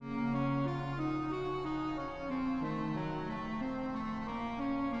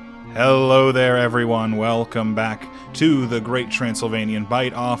Hello there, everyone. Welcome back to the Great Transylvanian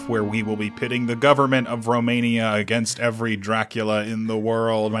Bite-Off, where we will be pitting the government of Romania against every Dracula in the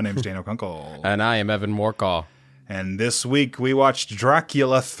world. My name's Daniel Kunkel. And I am Evan Morcall. And this week we watched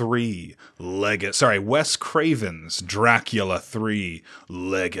Dracula 3 Wes Craven's Dracula 3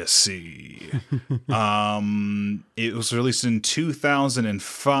 Legacy. It was released in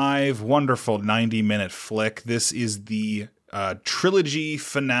 2005. Wonderful 90-minute flick. This is the trilogy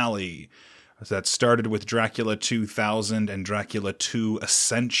finale that started with Dracula 2000 and Dracula 2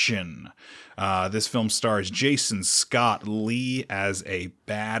 Ascension. This film stars Jason Scott Lee as a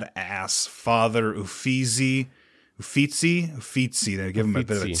badass Father Uffizi. They give him a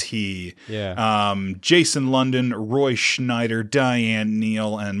bit of a T. Yeah. Jason London, Roy Schneider, Diane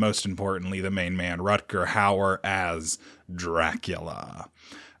Neal, and most importantly, the main man, Rutger Hauer as Dracula.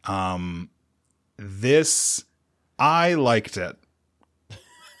 I liked it.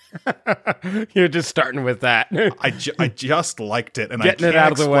 You're just starting with that. I just liked it, and Getting I it can't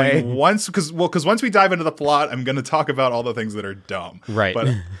out of the way. because once we dive into the plot, I'm going to talk about all the things that are dumb. Right.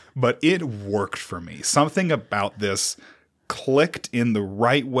 But it worked for me. Something about this clicked in the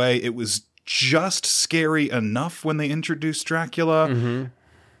right way. It was just scary enough when they introduced Dracula,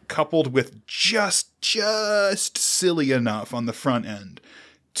 coupled with just silly enough on the front end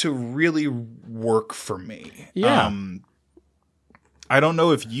to really work for me. Yeah. I don't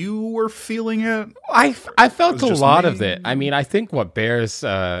know if you were feeling it. I felt a lot me. of it. I mean, I think what bears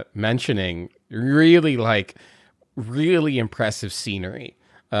mentioning, really impressive scenery.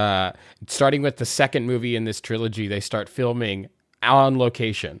 Starting with the second movie in this trilogy, they start filming on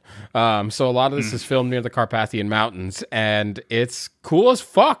location. So a lot of this is filmed near the Carpathian Mountains, and it's cool as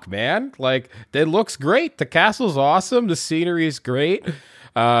fuck, man. Like, it looks great. The castle's awesome. The scenery is great.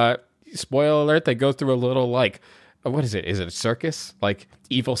 Spoiler alert, they go through a little, like, what is it? Is it a circus? Like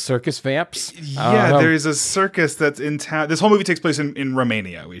evil circus vamps? Yeah, there's a circus that's in town. This whole movie takes place in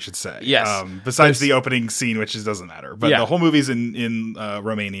Romania, we should say. Yes. Besides the opening scene, which doesn't matter. But the whole movie's in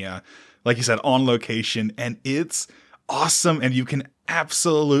Romania, like you said, on location, and it's awesome, and you can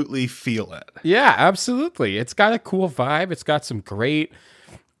absolutely feel it. Yeah, absolutely. It's got a cool vibe. It's got some great...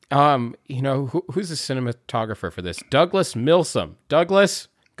 who's the cinematographer for this? Douglas Milsom. Douglas,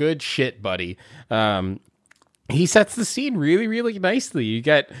 good shit, buddy. He sets the scene really, really nicely. You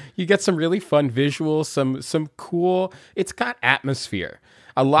get some really fun visuals, some cool. It's got atmosphere.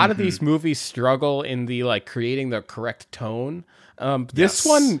 A lot of these movies struggle in the creating the correct tone. This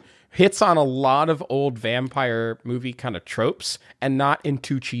one hits on a lot of old vampire movie kind of tropes, and not in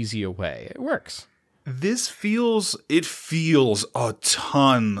too cheesy a way. It works. It feels a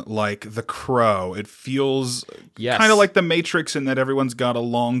ton like The Crow. It feels kind of like The Matrix in that everyone's got a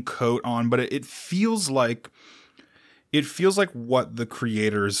long coat on, but it feels like what the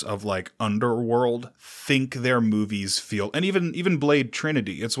creators of Underworld think their movies feel, and even Blade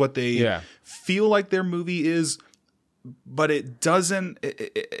Trinity. It's what they feel like their movie is, but it doesn't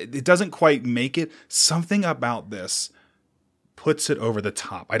quite make it. Something about this puts it over the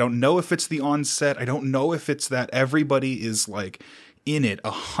top. I don't know if it's the onset. I don't know if it's that everybody is in it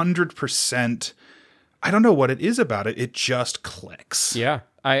 100%. I don't know what it is about it. It just clicks. Yeah,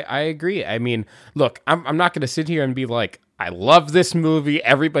 I agree. I mean, look, I'm not going to sit here and be like, I love this movie.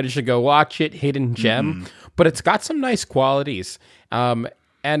 Everybody should go watch it. Hidden gem. But it's got some nice qualities. And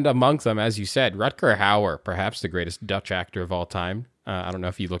among them, as you said, Rutger Hauer, perhaps the greatest Dutch actor of all time. I don't know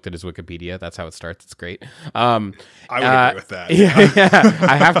if you looked at his Wikipedia. That's how it starts. It's great. I would agree with that. Yeah,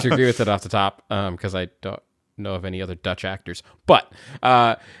 I have to agree with it off the top because I don't know of any other Dutch actors. But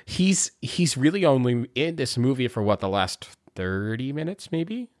he's really only in this movie for the last 30 minutes,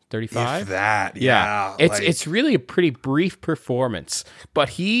 maybe 35. If that, yeah. It's really a pretty brief performance, but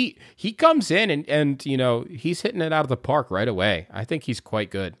he comes in and he's hitting it out of the park right away. I think he's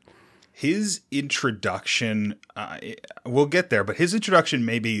quite good. His introduction, we'll get there, but his introduction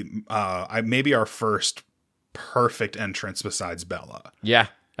may be our first perfect entrance besides Bella. Yeah,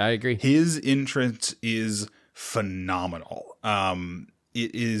 I agree. His entrance is phenomenal.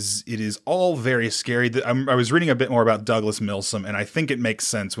 It is all very scary. I was reading a bit more about Douglas Milsom, and I think it makes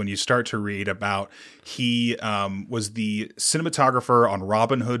sense when you start to read about he was the cinematographer on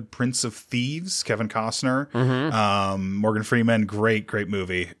Robin Hood, Prince of Thieves, Kevin Costner, Morgan Freeman, great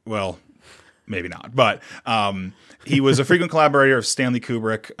movie. Well, maybe not, but he was a frequent collaborator of Stanley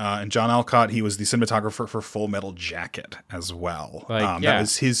Kubrick and John Alcott. He was the cinematographer for Full Metal Jacket as well. That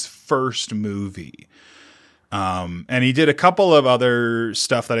was his first movie. And he did a couple of other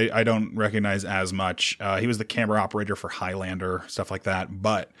stuff that I don't recognize as much. He was the camera operator for Highlander, stuff like that.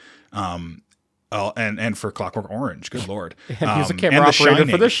 But and for Clockwork Orange. Good Lord. And he was a camera and operator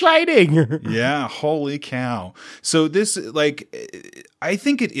for The Shining. Yeah, holy cow. So this, like, I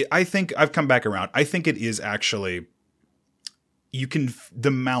think I've come back around. I think it is actually,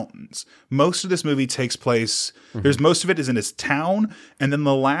 the mountains. Most of this movie takes place, there's most of it is in his town, and then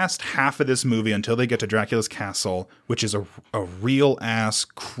the last half of this movie until they get to Dracula's castle, which is a real ass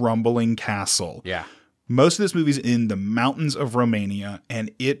crumbling castle. Yeah. Most of this movie's in the mountains of Romania,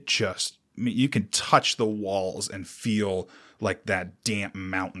 and it just, I mean, you can touch the walls and feel like that damp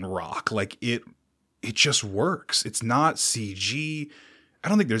mountain rock. Like it just works. It's not CG. I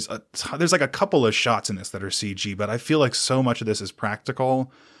don't think there's like a couple of shots in this that are CG, but I feel like so much of this is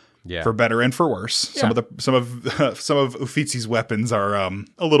practical, for better and for worse. Yeah. Some of Uffizi's weapons are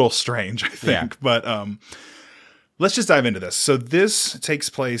a little strange, I think. Yeah. But let's just dive into this. So this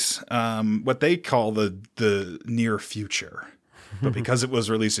takes place what they call the near future. But because it was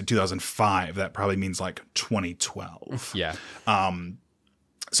released in 2005, that probably means like 2012. Yeah.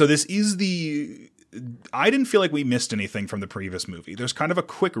 So this is I didn't feel like we missed anything from the previous movie. There's kind of a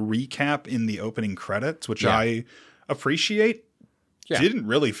quick recap in the opening credits, which I appreciate. Yeah. Didn't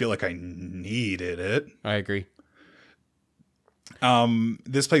really feel like I needed it. I agree.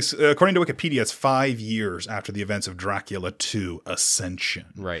 This place, according to Wikipedia, it's 5 years after the events of Dracula 2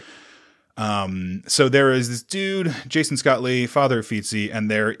 Ascension. Right. So there is this dude, Jason Scott Lee, Father Uffizi,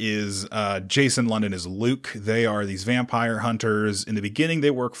 and there is Jason London as Luke. They are these vampire hunters. In the beginning, they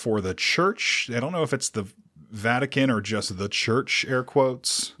work for the church. I don't know if it's the Vatican or just the church, air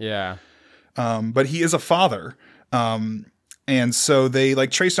quotes. Yeah. But he is a father. And so they like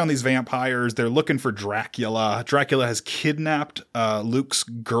trace down these vampires. They're looking for Dracula. Dracula has kidnapped Luke's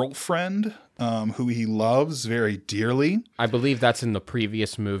girlfriend, who he loves very dearly. I believe that's in the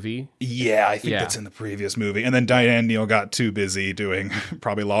previous movie. Yeah, I think that's in the previous movie. And then Diane Neal got too busy doing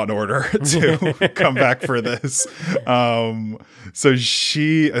probably Law and Order to come back for this. So this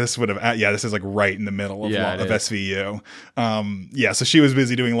is like right in the middle of SVU. So she was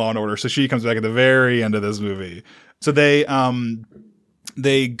busy doing Law and Order. So she comes back at the very end of this movie. So they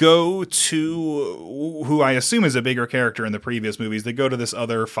go to who I assume is a bigger character in the previous movies. They go to this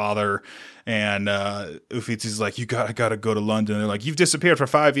other father, and Uffizi's like, I gotta go to London. They're like, you've disappeared for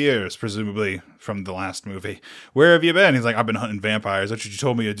 5 years, presumably from the last movie. Where have you been? He's like, I've been hunting vampires. That's what you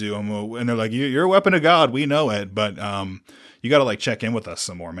told me to do. And they're like, you're a weapon of God. We know it, but you gotta like check in with us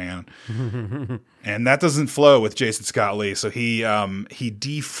some more, man. And that doesn't flow with Jason Scott Lee. So he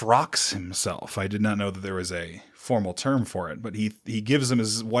defrocks himself. I did not know that there was a formal term for it, but he gives him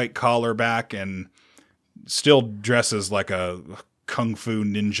his white collar back and still dresses like a kung fu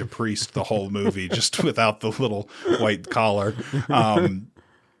ninja priest the whole movie, just without the little white collar.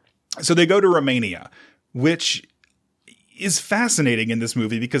 So they go to Romania, which is fascinating in this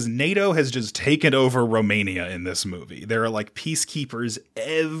movie because NATO has just taken over Romania in this movie. There are like peacekeepers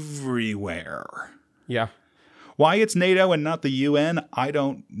everywhere. Yeah. Why it's NATO and not the UN, I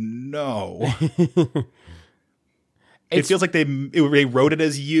don't know. It feels like they wrote it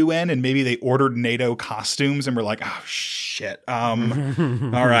as UN and maybe they ordered NATO costumes and were like, oh, shit. All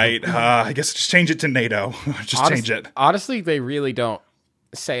right. I guess just change it to NATO. Change it. Honestly, they really don't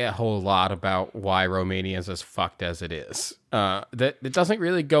say a whole lot about why Romania is as fucked as it is. That it doesn't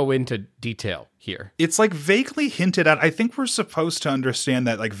really go into detail here. It's like vaguely hinted at. I think we're supposed to understand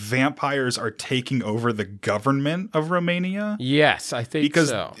that like vampires are taking over the government of Romania. Yes, I think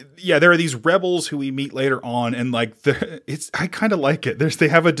so. Yeah, there are these rebels who we meet later on, and like I kind of like it. They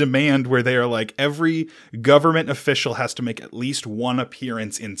have a demand where they are like every government official has to make at least one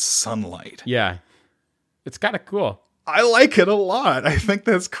appearance in sunlight. Yeah, it's kind of cool. I like it a lot. I think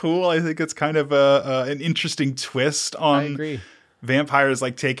that's cool. I think it's kind of an interesting twist on vampires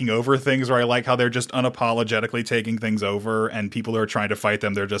like taking over things, where I like how they're just unapologetically taking things over, and people who are trying to fight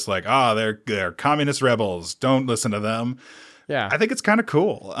them, they're just like, they're communist rebels. Don't listen to them. Yeah. I think it's kind of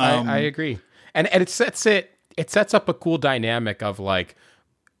cool. I agree. And it sets up a cool dynamic of like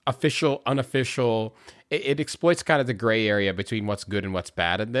official, unofficial. It exploits kind of the gray area between what's good and what's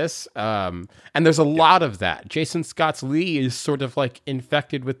bad in this. And there's a lot of that. Jason Scott Lee is sort of like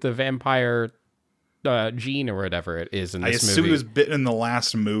infected with the vampire gene or whatever it is in this movie. I assume he was bitten in the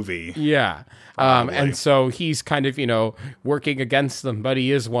last movie. Yeah. And so he's kind of, working against them, but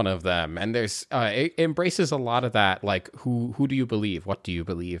he is one of them. And there's it embraces a lot of that, like, who do you believe? What do you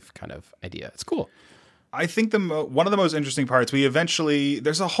believe kind of idea. It's cool. I think one of the most interesting parts,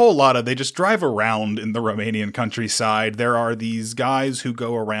 there's a whole lot of, they just drive around in the Romanian countryside. There are these guys who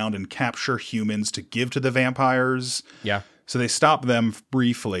go around and capture humans to give to the vampires. Yeah. So they stop them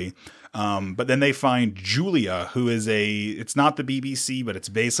briefly. But then they find Julia, who is it's not the BBC, but it's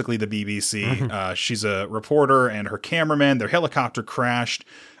basically the BBC. She's a reporter and her cameraman. Their helicopter crashed.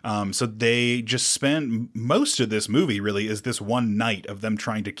 So they just spend most of this movie really is this one night of them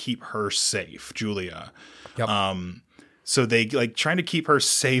trying to keep her safe, Julia. Yep. So they like trying to keep her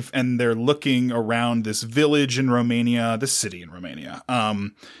safe, and they're looking around this village in Romania, this city in Romania.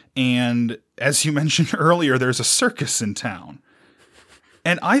 And as you mentioned earlier, there's a circus in town.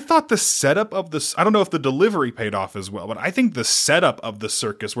 And I thought the setup of this, I don't know if the delivery paid off as well, but I think the setup of the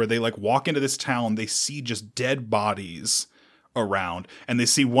circus where they like walk into this town, they see just dead bodies around, and they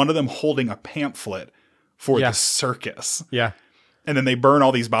see one of them holding a pamphlet for the circus. Yeah. And then they burn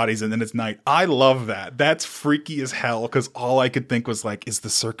all these bodies, and then it's night. I love that. That's freaky as hell, because all I could think was like, is the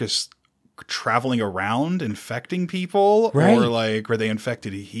circus traveling around infecting people? Right. Or like, were they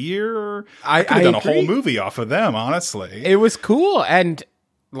infected here? I could have done agree. a whole movie off of them, honestly. It was cool. And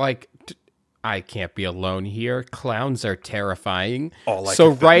like, I can't be alone here. Clowns are terrifying. So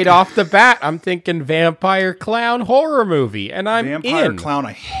right off the bat, I'm thinking vampire clown horror movie, and I'm Vampire in. clown,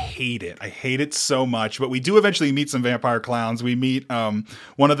 I hate it. I hate it so much. But we do eventually meet some vampire clowns. We meet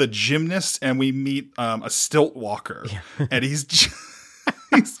one of the gymnasts, and we meet a stilt walker. Yeah. And he's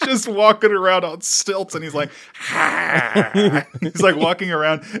just walking around on stilts, and he's like, ha! He's like walking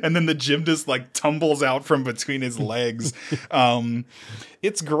around, and then the gymnast like tumbles out from between his legs.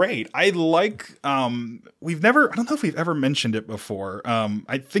 It's great. I like, I don't know if we've ever mentioned it before.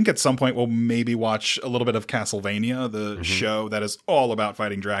 I think at some point we'll maybe watch a little bit of Castlevania, the show that is all about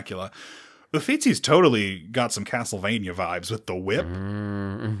fighting Dracula. Uffizi's totally got some Castlevania vibes with the whip.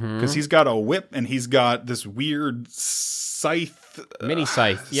 Because he's got a whip, and he's got this weird scythe. Mini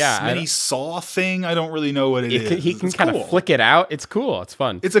scythe, yeah. Mini saw thing. I don't really know what it is. He can kind of flick it out. It's cool. It's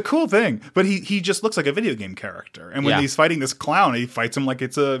fun. It's a cool thing. But he just looks like a video game character. And when he's fighting this clown, he fights him like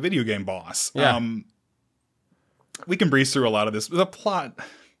it's a video game boss. Yeah. We can breeze through a lot of this. The plot,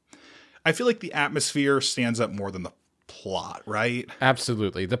 I feel like the atmosphere stands up more than the plot, right?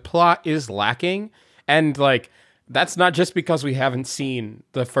 Absolutely. The plot is lacking, and like that's not just because we haven't seen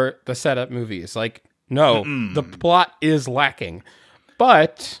the setup movies. Like, no, the plot is lacking.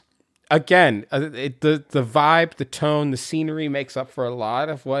 But again, the vibe, the tone, the scenery makes up for a lot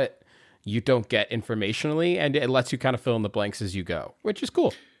of what you don't get informationally, and it lets you kind of fill in the blanks as you go, which is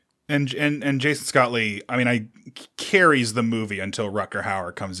cool. And Jason Scott Lee, I mean, carries the movie until Rutger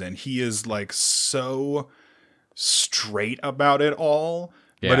Hauer comes in. He is like so straight about it all,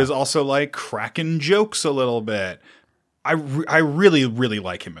 but is also like cracking jokes a little bit. I really, really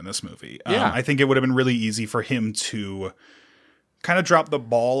like him in this movie. I think it would have been really easy for him to kind of drop the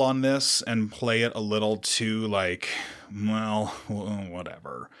ball on this and play it a little too like, well,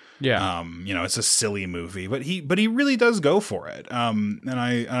 whatever. Yeah. It's a silly movie, but he really does go for it. And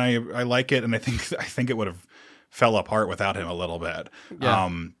I like it, and I think it would have fell apart without him a little bit. Yeah.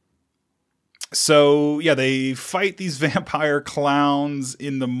 So yeah, they fight these vampire clowns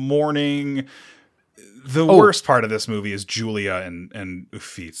in the morning. The worst part of this movie is Julia and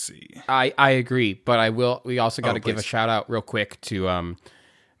Uffizi. I agree, but we also got to give a shout out real quick to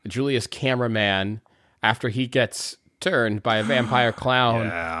Julia's cameraman. After he gets turned by a vampire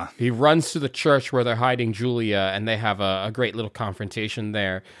clown, he runs to the church where they're hiding Julia, and they have a great little confrontation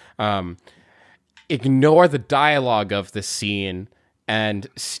there. Ignore the dialogue of the scene and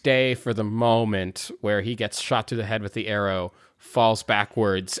stay for the moment where he gets shot to the head with the arrow, falls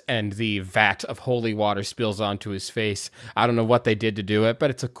backwards, and the vat of holy water spills onto his face. I don't know what they did to do it, but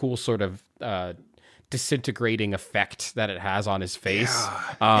it's a cool sort of disintegrating effect that it has on his face.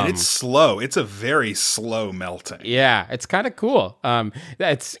 And it's slow. It's a very slow melting. Yeah, it's kind of cool. The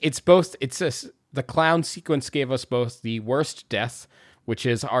clown sequence gave us both the worst death, which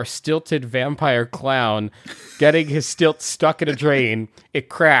is our stilted vampire clown getting his stilt stuck in a drain. It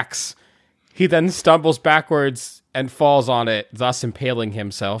cracks. He then stumbles backwards and falls on it, thus impaling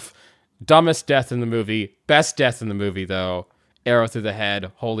himself. Dumbest death in the movie. Best death in the movie, though. Arrow through the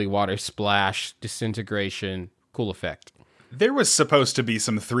head, holy water splash, disintegration. Cool effect. There was supposed to be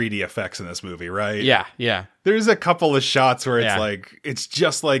some 3D effects in this movie, right? Yeah. There's a couple of shots where it's like, it's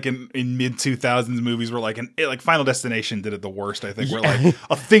just like in mid 2000s movies where like Final Destination did it the worst, I think, where like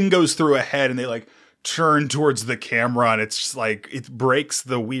a thing goes through a head and they like turn towards the camera and it's just like, it breaks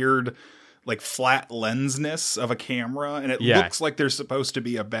the weird like flat lensness of a camera, and it looks like there's supposed to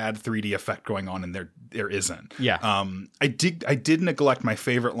be a bad 3D effect going on, and there isn't. Yeah. I did neglect my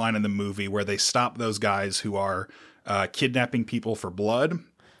favorite line in the movie where they stop those guys who are kidnapping people for blood,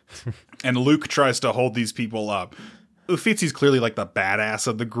 and Luke tries to hold these people up. Uffizi's clearly like the badass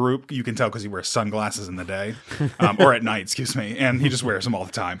of the group. You can tell because he wears sunglasses in the day, or at night, excuse me, and he just wears them all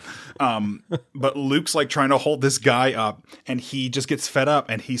the time. But Luke's like trying to hold this guy up, and he just gets fed up,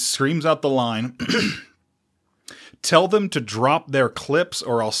 and he screams out the line, "Tell them to drop their clips,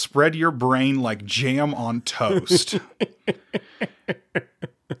 or I'll spread your brain like jam on toast."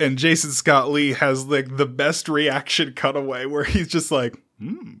 And Jason Scott Lee has like the best reaction cutaway where he's just like,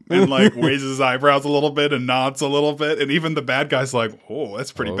 and like raises his eyebrows a little bit and nods a little bit. And even the bad guy's like, oh,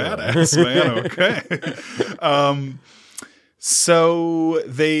 that's pretty badass, man. Okay. So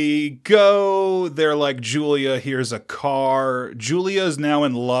they go, they're like, Julia, here's a car. Julia is now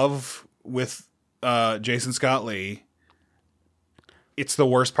in love with Jason Scott Lee. It's the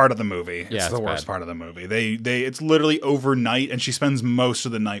worst part of the movie. It's the worst part of the movie. It's literally overnight, and she spends most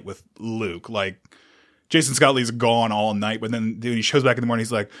of the night with Luke. Like, Jason Scott Lee's gone all night, but then when he shows back in the morning,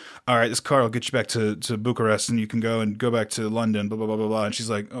 he's like, all right, this car will get you back to Bucharest, and you can go back to London, blah, blah, blah, blah, blah. And she's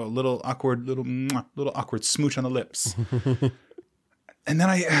like, oh, little awkward smooch on the lips. And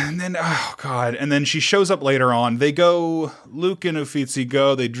then she shows up later on. They go, Luke and Uffizi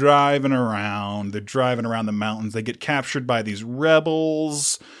go, they're driving around the mountains. They get captured by these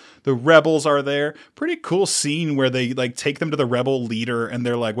rebels. The rebels are there. Pretty cool scene where they like take them to the rebel leader and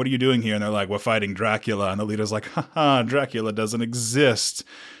they're like, what are you doing here? And they're like, we're fighting Dracula. And the leader's like, haha, Dracula doesn't exist.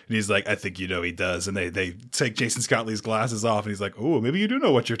 And he's like, I think you know he does. And they take Jason Scott Lee's glasses off and he's like, oh, maybe you do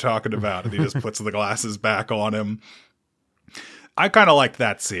know what you're talking about. And he just puts the glasses back on him. I kind of liked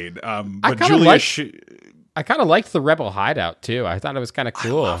that scene. But Julia... I kind of liked the rebel hideout, too. I thought it was kind of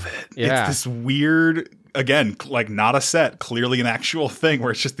cool. I love it. Yeah. It's this weird, again, like not a set, clearly an actual thing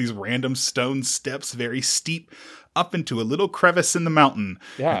where it's just these random stone steps, very steep, up into a little crevice in the mountain.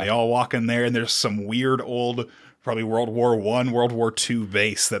 Yeah. And they all walk in there, and there's some weird old, probably World War I, World War II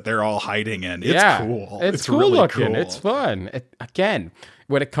base that they're all hiding in. It's cool. It's cool really looking. Cool. It's fun. Again,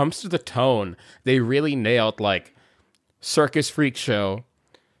 when it comes to the tone, they really nailed, like, Circus Freak Show,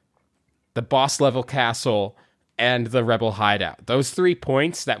 the boss level castle, and the rebel hideout. Those 3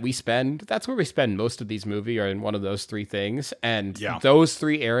 points that we spend, that's where we spend most of these movies, are in one of those 3 things. And those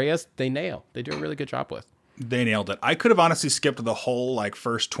 3 areas, they nail. They do a really good job with. They nailed it. I could have honestly skipped the whole like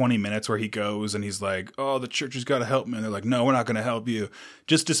first 20 minutes where he goes and he's like, oh, the church has got to help me. And they're like, no, we're not going to help you.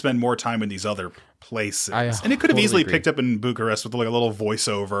 Just to spend more time in these other places. And it could have easily picked up in Bucharest with like a little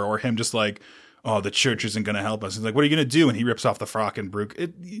voiceover or him just like, oh, the church isn't going to help us. He's like, what are you going to do? And he rips off the frock and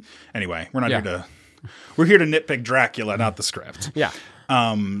anyway, we're not here to... We're here to nitpick Dracula, not the script. Yeah.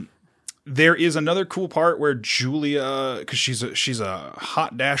 There is another cool part where Julia, because she's a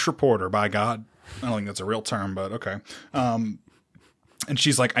hot dash reporter, by God. I don't think that's a real term, but okay. And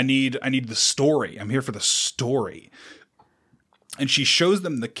she's like, I need the story. I'm here for the story. And she shows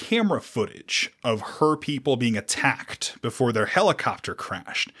them the camera footage of her people being attacked before their helicopter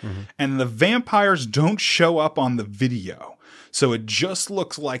crashed. Mm-hmm. And the vampires don't show up on the video. So it just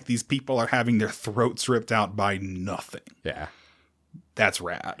looks like these people are having their throats ripped out by nothing. Yeah. That's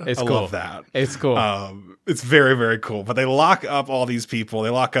rad. I love that. It's cool. It's very, very cool. But they lock up all these people. They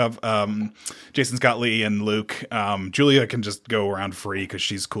lock up Jason Scott Lee and Luke. Julia can just go around free because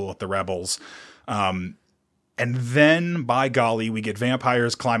she's cool with the rebels. And then, by golly, we get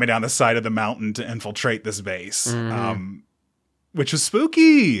vampires climbing down the side of the mountain to infiltrate this base, which was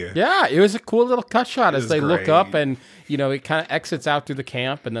spooky. Yeah, it was a cool little cut shot as they look up and, you know, it kind of exits out through the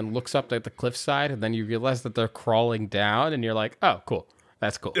camp and then looks up at the cliffside and then you realize that they're crawling down and you're like, oh, cool.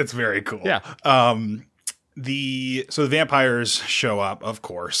 That's cool. It's very cool. Yeah. So the vampires show up, of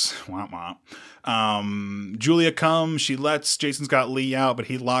course. Wah, wah. Julia comes, she lets Jason Scott Lee out, but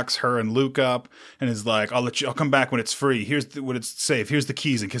he locks her and Luke up and is like, I'll come back when it's free. When it's safe. Here's the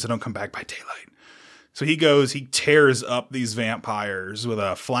keys in case I don't come back by daylight. So he goes, he tears up these vampires with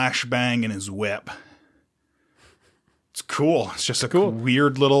a flashbang in his whip. It's cool. It's just a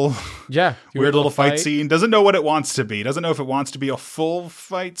weird little fight scene. Doesn't know what it wants to be. Doesn't know if it wants to be a full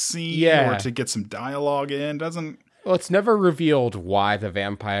fight scene or to get some dialogue in. Well, it's never revealed why the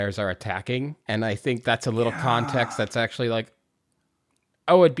vampires are attacking, and I think that's a little context that's actually like,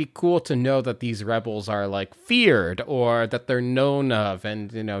 oh, it'd be cool to know that these rebels are like feared or that they're known of,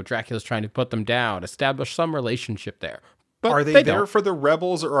 and you know Dracula's trying to put them down, establish some relationship there. But are they there for the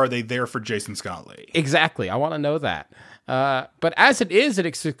rebels or are they there for Jason Scott Lee? Exactly. I want to know that. But as it is,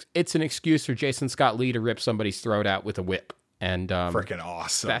 it's an excuse for Jason Scott Lee to rip somebody's throat out with a whip. And freaking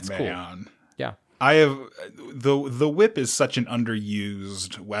awesome, that's man. Cool. Yeah. I have the whip is such an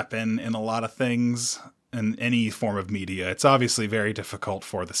underused weapon in a lot of things in any form of media. It's obviously very difficult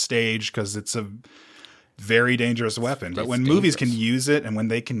for the stage because it's a very dangerous weapon. But when movies can use it and when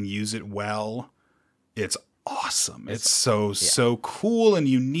they can use it well, it's awesome. It's so cool and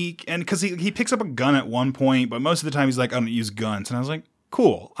unique. And because he picks up a gun at one point, but most of the time he's like, I don't use guns. And I was like,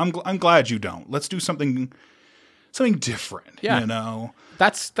 cool. I'm glad you don't. Let's do something different. Yeah. You know?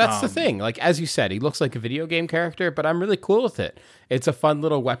 That's the thing. Like, as you said, he looks like a video game character, but I'm really cool with it. It's a fun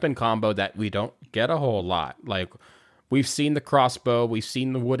little weapon combo that we don't get a whole lot. Like, we've seen the crossbow, we've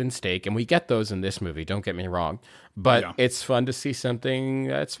seen the wooden stake, and we get those in this movie, don't get me wrong. But it's fun to see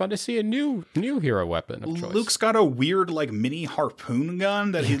it's fun to see a new hero weapon of choice. Luke's got a weird, like, mini harpoon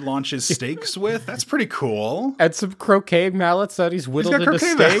gun that he launches stakes with. That's pretty cool. And some croquet mallets that he's whittled into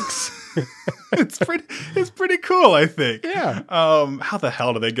stakes. It's pretty cool, I think. Yeah. How the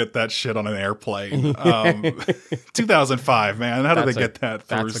hell do they get that shit on an airplane? 2005, man. How do they get that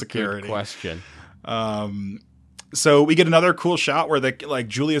through security? That's a good question. So we get another cool shot where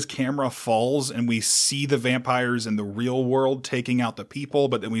Julia's camera falls and we see the vampires in the real world taking out the people,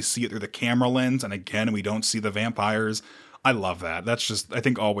 but then we see it through the camera lens, and again we don't see the vampires. I love that. That's just, I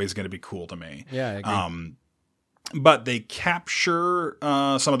think, always going to be cool to me. Yeah, I agree. But they capture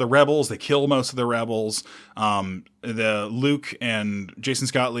some of the rebels. They kill most of the rebels. The Luke and Jason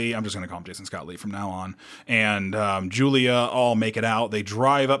Scott Lee, I'm just going to call him Jason Scott Lee from now on, and Julia all make it out. They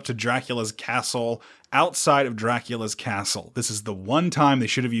drive up to Dracula's castle. Outside of Dracula's castle, this is the one time they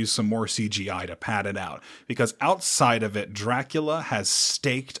should have used some more CGI to pad it out, because outside of it, Dracula has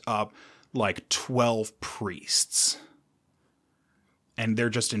staked up like 12 priests. And they're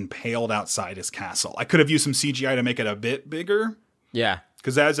just impaled outside his castle. I could have used some CGI to make it a bit bigger. Yeah.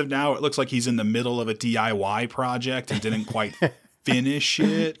 Because as of now, it looks like he's in the middle of a DIY project and didn't quite finish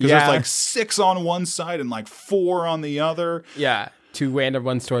it. Because there's like 6 on one side and like 4 on the other. Yeah. 2 random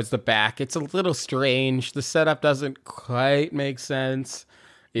ones towards the back. It's a little strange. The setup doesn't quite make sense.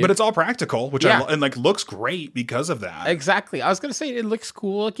 But it's all practical, which looks great because of that. Exactly. I was going to say it looks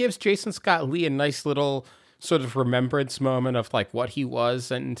cool. It gives Jason Scott Lee a nice little sort of remembrance moment of like what he was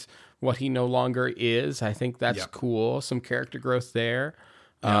and what he no longer is. I think that's cool. Some character growth there.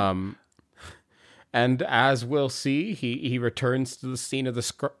 And as we'll see, he returns to the scene of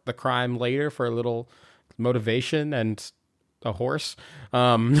the crime later for a little motivation and a horse.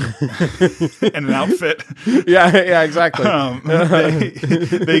 And an outfit. Yeah, exactly.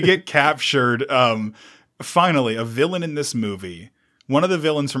 They get captured. Finally, a villain in this movie, one of the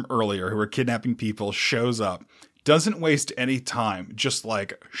villains from earlier who were kidnapping people, shows up, doesn't waste any time, just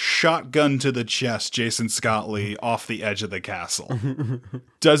like shotgun to the chest Jason Scott Lee off the edge of the castle.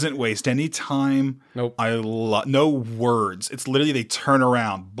 Doesn't waste any time. Nope. No words. It's literally they turn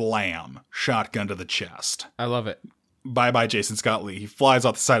around, blam, shotgun to the chest. I love it. Bye-bye Jason Scott Lee. He flies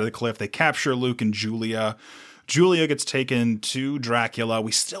off the side of the cliff. They capture Luke and Julia. Julia gets taken to Dracula.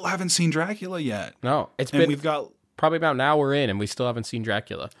 We still haven't seen Dracula yet. No, we've got probably about an hour in, and we still haven't seen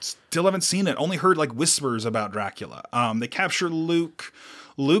Dracula. Still haven't seen it. Only heard like whispers about Dracula. They capture Luke.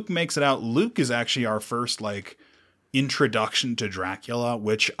 Luke makes it out. Luke is actually our first like introduction to Dracula,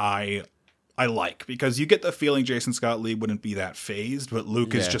 which I like, because you get the feeling Jason Scott Lee wouldn't be that phased, but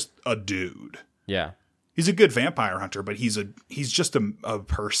Luke is just a dude. Yeah. He's a good vampire hunter, but he's just a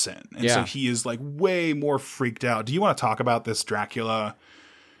person. And so he is like way more freaked out. Do you want to talk about this Dracula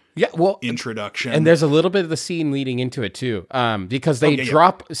introduction? And there's a little bit of the scene leading into it too. Because they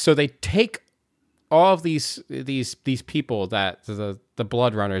so they take all of these people that the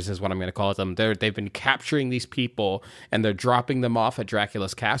blood runners is what I'm going to call them. They've been capturing these people and they're dropping them off at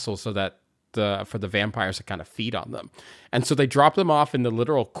Dracula's castle so that for the vampires to kind of feed on them. And so they drop them off in the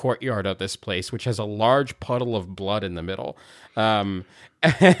literal courtyard of this place, which has a large puddle of blood in the middle. And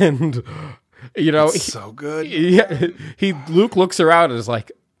you know, it's so good. Luke looks around and is like,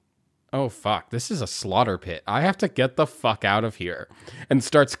 oh fuck, this is a slaughter pit. I have to get the fuck out of here. And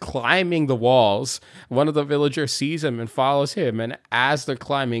starts climbing the walls. One of the villagers sees him and follows him. And as they're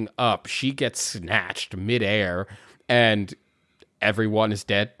climbing up, she gets snatched midair and everyone is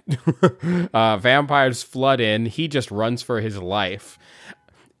dead. Vampires flood in. He just runs for his life.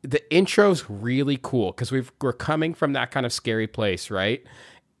 The intro's really cool because we're coming from that kind of scary place, right?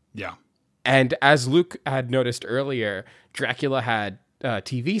 Yeah. And as Luke had noticed earlier, Dracula had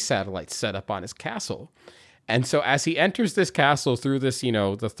TV satellites set up on his castle. And so as he enters this castle through this, the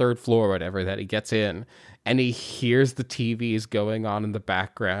 3rd floor or whatever that he gets in, and he hears the TVs going on in the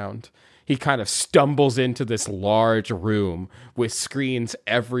background, he kind of stumbles into this large room with screens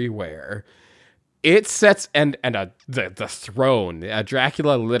everywhere. It sets the throne.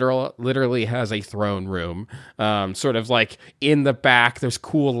 Dracula literally has a throne room, sort of like in the back. There's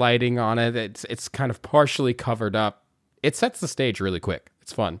cool lighting on it. It's kind of partially covered up. It sets the stage really quick.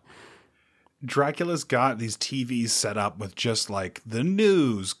 It's fun. Dracula's got these TVs set up with just like the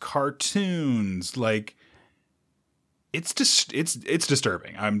news, cartoons, like it's just it's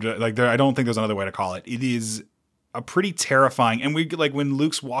disturbing. I'm just, like, I don't think there's another way to call it. It is a pretty terrifying, and we like when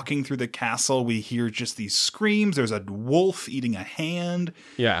Luke's walking through the castle, we hear just these screams. There's a wolf eating a hand.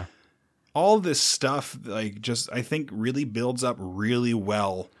 Yeah. All this stuff, like, just, I think, really builds up really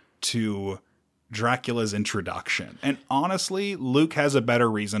well to Dracula's introduction. And honestly, Luke has a better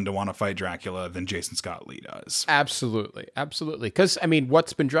reason to want to fight Dracula than Jason Scott Lee does. Absolutely. Because, I mean,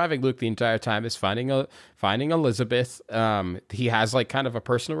 what's been driving Luke the entire time is finding Elizabeth. He has, like, kind of a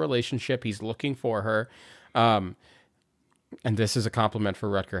personal relationship. He's looking for her. And this is a compliment for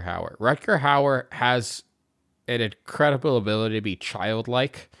Rutger Hauer. Rutger Hauer has an incredible ability to be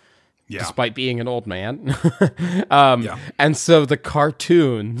childlike. Yeah. Despite being an old man. And so the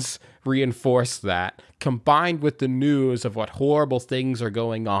cartoons reinforce that, combined with the news of what horrible things are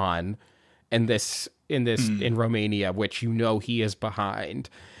going on in Romania, which he is behind.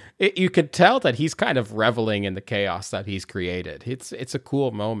 You could tell that he's kind of reveling in the chaos that he's created. It's a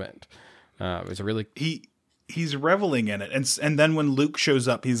cool moment. It's a really... He's reveling in it, and then when Luke shows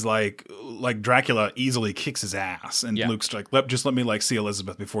up, he's like Dracula easily kicks his ass, and Luke's like, let me like see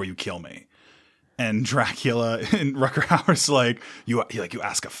Elizabeth before you kill me. And Dracula and Rutger Hauer's like, you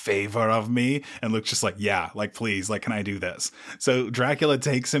ask a favor of me, and Luke's just like, yeah, like, please, like, can I do this? So Dracula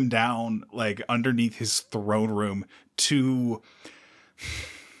takes him down like underneath his throne room to,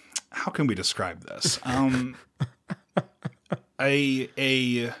 how can we describe this? A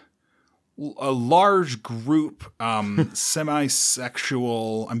large group,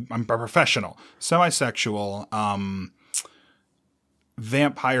 semi-sexual, I'm professional, semi-sexual,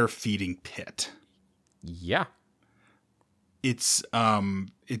 vampire feeding pit. Yeah. It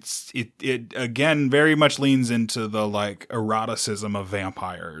again very much leans into the like eroticism of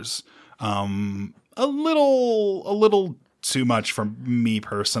vampires. A little too much for me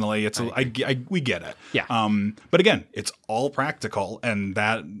personally. We get it. Yeah. But again, it's all practical, and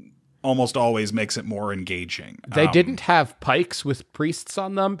that almost always makes it more engaging. They didn't have pikes with priests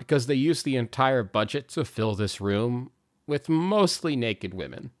on them because they used the entire budget to fill this room with mostly naked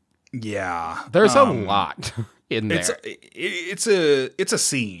women. Yeah. There's a lot in there. It's a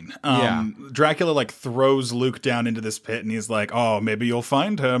scene. Dracula like throws Luke down into this pit, and he's like, oh, maybe you'll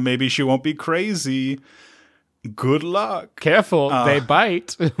find her. Maybe she won't be crazy. Good luck. Careful. They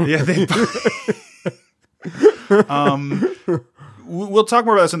bite. Yeah, they bite. We'll talk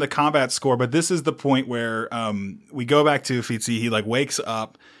more about this in the combat score, but this is the point where we go back to Uffizi. He like wakes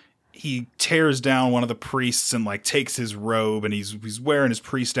up, he tears down one of the priests and like takes his robe, and he's wearing his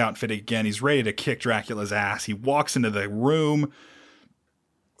priest outfit again. He's ready to kick Dracula's ass. He walks into the room.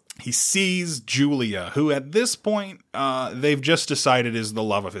 He sees Julia, who at this point they've just decided is the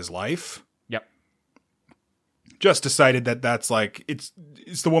love of his life. Yep. Just decided that's like it's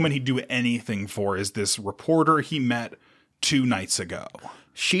the woman he'd do anything for. Is this reporter he met 2 nights ago.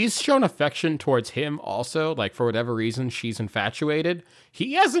 She's shown affection towards him also, like for whatever reason she's infatuated.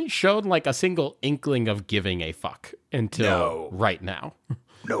 He hasn't shown like a single inkling of giving a fuck until right now.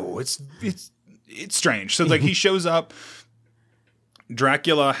 No, it's strange. So like he shows up,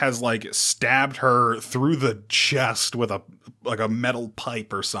 Dracula has like stabbed her through the chest with a metal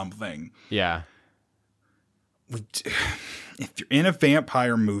pipe or something. Yeah. If you're in a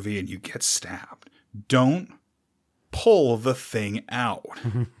vampire movie and you get stabbed, don't pull the thing out,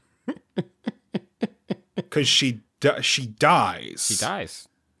 because she dies. She dies,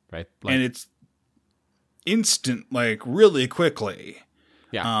 right? Like, and it's instant, like really quickly.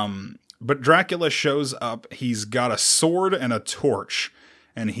 Yeah. But Dracula shows up. He's got a sword and a torch,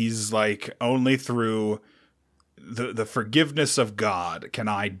 and he's like, only through the forgiveness of God can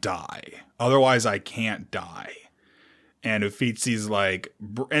I die. Otherwise, I can't die. And Uffizi's like,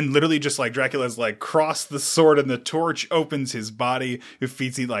 and literally just like Dracula's like crossed the sword and the torch opens his body.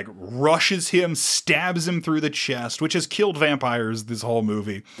 Uffizi like rushes him, stabs him through the chest, which has killed vampires this whole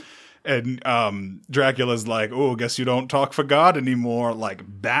movie. And Dracula's like, oh, guess you don't talk for God anymore.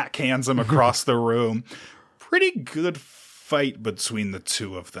 Like backhands him across the room. Pretty good fight between the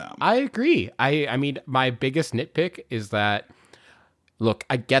two of them. I agree. I mean, my biggest nitpick is that, look,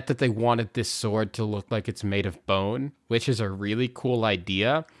 I get that they wanted this sword to look like it's made of bone, which is a really cool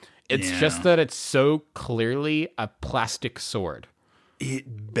idea. It's just that it's so clearly a plastic sword.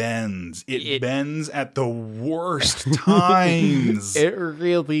 It bends. It bends at the worst times. It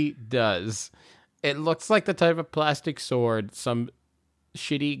really does. It looks like the type of plastic sword some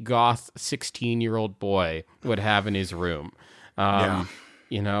shitty goth 16-year-old boy would have in his room.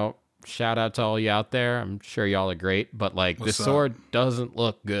 You know, shout out to all you out there. I'm sure y'all are great, but like the sword doesn't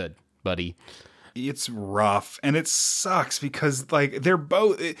look good, buddy. It's rough, and it sucks because like they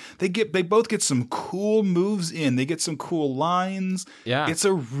both get some cool moves in. They get some cool lines. Yeah. It's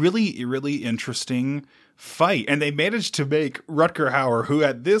a really, really interesting fight, and they managed to make Rutger Hauer, who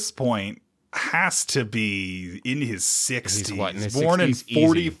at this point has to be in his 60s. He's what, in his born 60s? in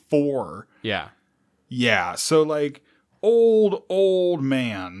 44. Yeah. Yeah, so like old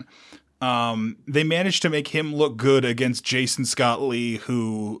man. They managed to make him look good against Jason Scott Lee,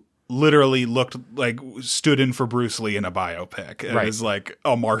 who literally looked like stood in for Bruce Lee in a biopic and is like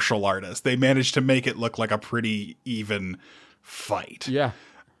a martial artist. They managed to make it look like a pretty even fight. Yeah.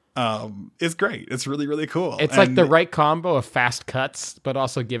 It's great. It's really, really cool. It's like the right combo of fast cuts, but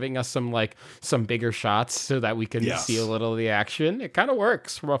also giving us some bigger shots so that we can see a little of the action. It kind of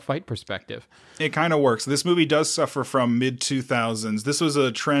works from a fight perspective. It kind of works. This movie does suffer from mid-2000s. This was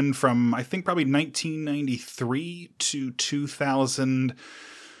a trend from, I think, probably 1993 to 2000.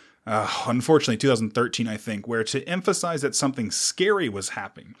 Unfortunately, 2013, I think, where to emphasize that something scary was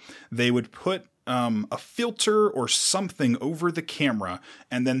happening, they would put a filter or something over the camera,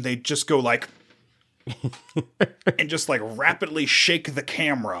 and then they'd just go like, and just like rapidly shake the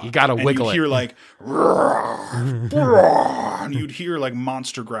camera. You gotta wiggle it. You'd hear like, and you'd hear like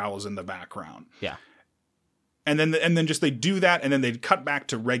monster growls in the background. Yeah. And then just they do that, and then they'd cut back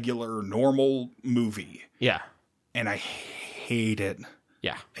to regular, normal movie. Yeah. And I hate it.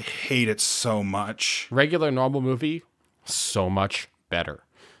 Yeah. I hate it so much. Regular, normal movie, so much better.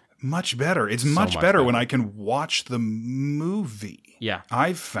 Much better. It's much better when I can watch the movie. Yeah.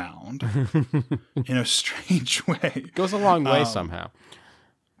 I've found in a strange way. It goes a long way somehow.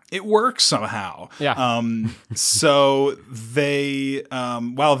 It works somehow. Yeah. So they,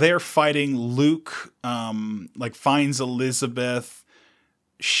 while they're fighting, Luke, like finds Elizabeth.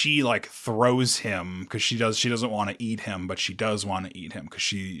 She like throws him because she doesn't want to eat him, but she does want to eat him because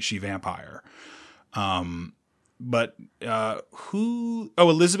she vampire.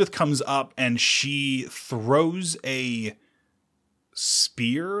 Elizabeth comes up and she throws a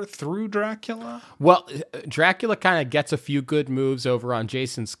spear through Dracula. Well, Dracula kind of gets a few good moves over on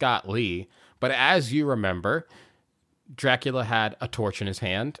Jason Scott Lee, but as you remember, Dracula had a torch in his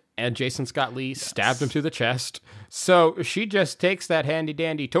hand, and Jason Scott Lee stabbed him through the chest. So she just takes that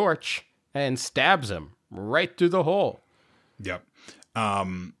handy-dandy torch and stabs him right through the hole. Yep.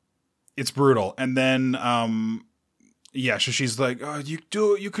 It's brutal. And then, so she's like, oh, you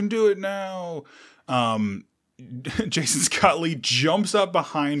do it. You can do it now. Jason Scott Lee jumps up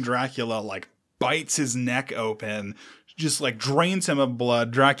behind Dracula, like bites his neck open, just like drains him of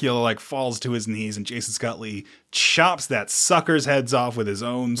blood. Dracula like falls to his knees, and Jason Scott Lee chops that sucker's heads off with his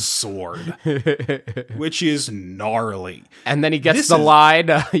own sword, which is gnarly. And then he gets line,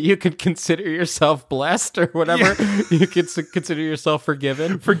 you could consider yourself blessed or whatever. Yeah. You could consider yourself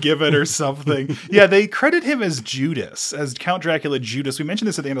forgiven or something. Yeah, they credit him as Judas, as Count Dracula Judas. We mentioned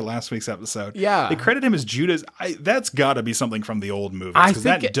this at the end of last week's episode. Yeah. They credit him as Judas. That's got to be something from the old movies, because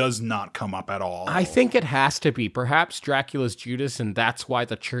that does not come up at all. I think it has to be. Perhaps Dracula's Judas, and that's why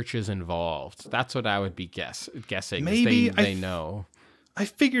the church is involved. That's what I would be guessing. Maybe they know. I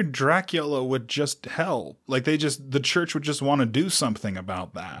figured Dracula would just help. Like the church would just want to do something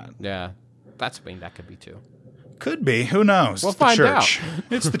about that. Yeah, that could be too. Could be. Who knows? We'll find out.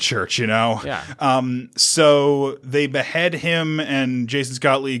 It's the church, you know. Yeah. So they behead him, and Jason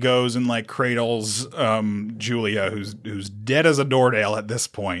Scott Lee goes and like cradles Julia, who's dead as a doornail at this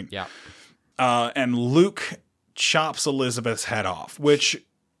point. Yeah. And Luke chops Elizabeth's head off, which,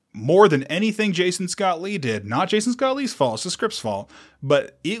 more than anything Jason Scott Lee did, not Jason Scott Lee's fault, it's the script's fault,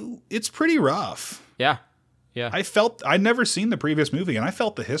 but it's pretty rough. Yeah. Yeah. I'd never seen the previous movie, and I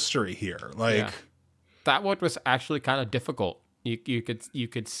felt the history here. Like, yeah. That one was actually kind of difficult. You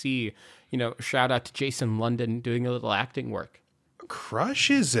could see, shout out to Jason London doing a little acting work.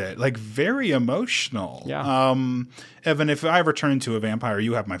 Crushes it, like very emotional. Yeah. Evan, if I ever turn into a vampire,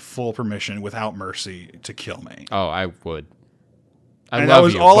 you have my full permission without mercy to kill me. Oh, I would. And that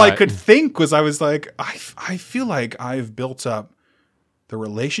was all I could think. I was like, I feel like I've built up the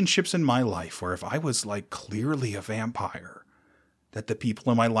relationships in my life where if I was like clearly a vampire, that the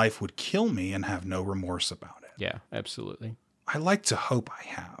people in my life would kill me and have no remorse about it. Yeah, absolutely. I like to hope I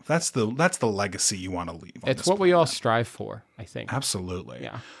have. That's the legacy you want to leave. It's what we all strive for, I think. Absolutely.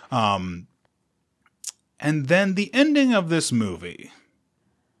 Yeah. And then the ending of this movie.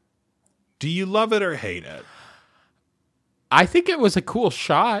 Do you love it or hate it? I think it was a cool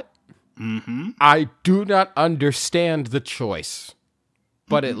shot. Mm-hmm. I do not understand the choice,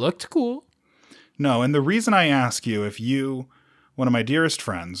 but it looked cool. No, and the reason I ask you if you, one of my dearest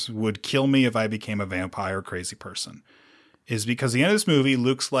friends, would kill me if I became a vampire crazy person, is because the end of this movie,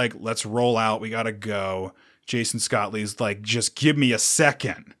 Luke's like, let's roll out. We got to go. Jason Scott Lee's like, just give me a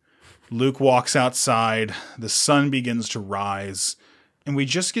second. Luke walks outside. The sun begins to rise. And we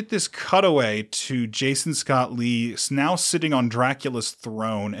just get this cutaway to Jason Scott Lee now sitting on Dracula's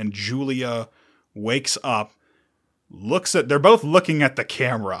throne. And Julia wakes up, they're both looking at the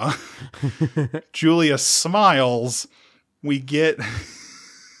camera. Julia smiles. We get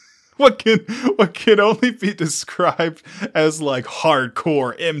what can only be described as like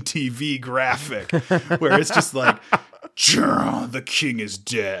hardcore MTV graphic, where it's just like, the king is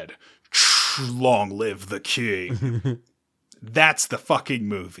dead. Long live the king. That's the fucking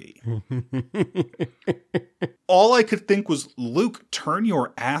movie. All I could think was, Luke, turn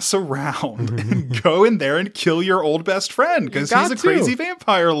your ass around and go in there and kill your old best friend, because he's a crazy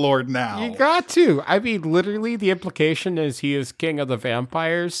vampire lord now. You got to. I mean, literally, the implication is he is king of the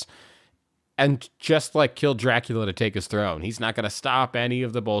vampires and just like killed Dracula to take his throne. He's not going to stop any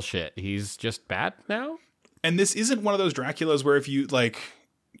of the bullshit. He's just bad now. And this isn't one of those Draculas where if you like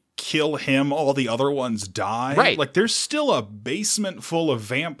kill him, all the other ones die. Right. Like there's still a basement full of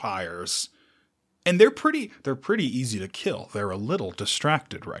vampires, and they're pretty easy to kill. They're a little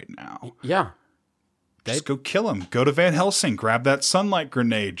distracted right now. Yeah. Just go kill them. Go to Van Helsing, grab that sunlight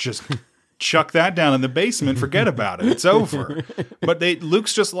grenade, just chuck that down in the basement, forget about it. It's over. But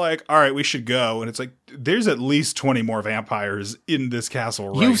Luke's just like, all right, we should go. And it's like, there's at least 20 more vampires in this castle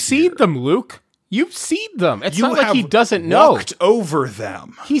right You've seen them, Luke. You've seen them. It's not like he doesn't know. Walked over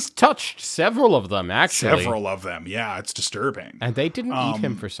them. He's touched several of them, actually. Several of them. Yeah, it's disturbing. And they didn't eat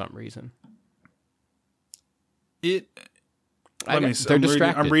him for some reason. Let me see. They're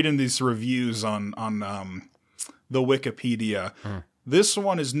distracted. I'm reading these reviews on the Wikipedia. This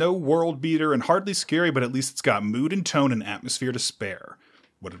one is no world beater and hardly scary, but at least it's got mood and tone and atmosphere to spare.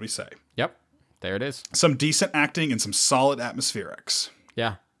 What did we say? Yep. There it is. Some decent acting and some solid atmospherics.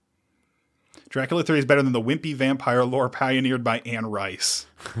 Yeah. Dracula 3 is better than the wimpy vampire lore pioneered by Anne Rice.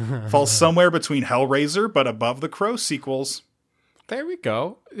 Falls somewhere between Hellraiser, but above the Crow sequels. There we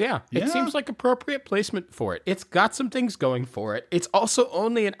go. Yeah. It seems like appropriate placement for it. It's got some things going for it. It's also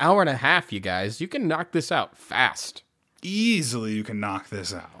only an hour and a half, you guys. You can knock this out fast. Easily you can knock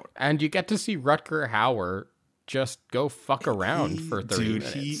this out. And you get to see Rutger Hauer just go fuck around for 30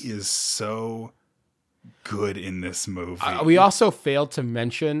 minutes. Dude, he is so good in this movie. We also failed to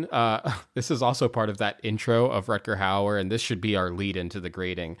mention, this is also part of that intro of Rutger Hauer, and this should be our lead into the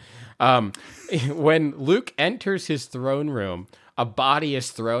grading. When Luke enters his throne room, a body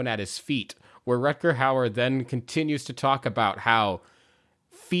is thrown at his feet, where Rutger Hauer then continues to talk about how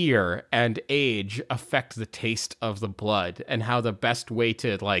fear and age affect the taste of the blood, and how the best way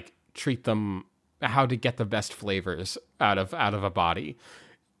to like treat them, how to get the best flavors out of a body.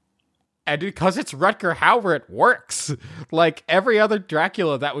 And because it's Rutger Hauer, it works. Like every other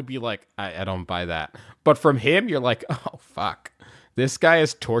Dracula, that would be like, I don't buy that. But from him, you're like, oh, fuck. This guy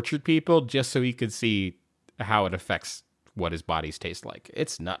has tortured people just so he could see how it affects what his bodies taste like.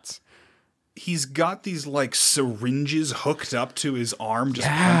 It's nuts. He's got these like syringes hooked up to his arm, just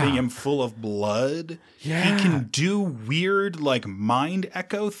pumping him full of blood. Yeah. He can do weird like mind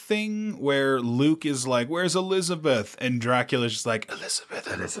echo thing where Luke is like, where's Elizabeth? And Dracula's just like, Elizabeth.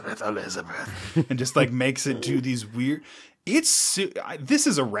 And just like makes it do these weird. This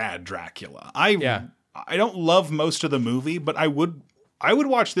is a rad Dracula. I don't love most of the movie, but I would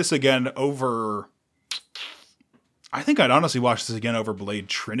watch this again over. I think I'd honestly watch this again over Blade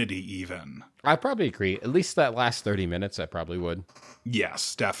Trinity even. I probably agree. At least that last 30 minutes, I probably would.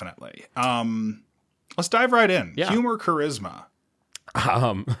 Yes, definitely. Let's dive right in. Yeah. Humor, charisma.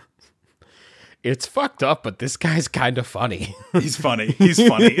 It's fucked up, but this guy's kind of funny. He's funny.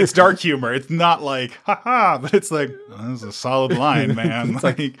 It's dark humor. It's not like, haha, but it's like, that's a solid line, man.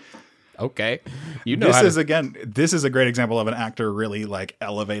 like okay. This is a great example of an actor really like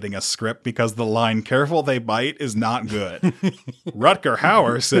elevating a script, because the line "careful they bite" is not good. Rutger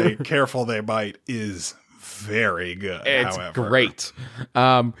Hauer say "careful they bite" is very good. It's however. Great.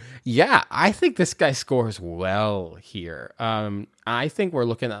 I think this guy scores well here. I think we're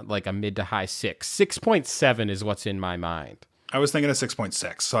looking at like a mid to high 6. 6.7 is what's in my mind. I was thinking a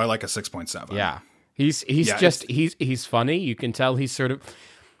 6.6, so I like a 6.7. Yeah. He's funny. You can tell he's sort of.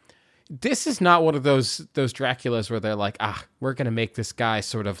 This is not one of those Draculas where they're like, we're going to make this guy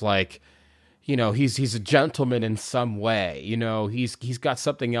sort of like, he's a gentleman in some way. He's got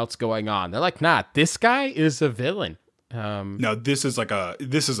something else going on. They're like, nah, this guy is a villain. No, this is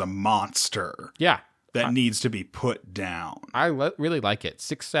a monster. Yeah. That needs to be put down. I really like it.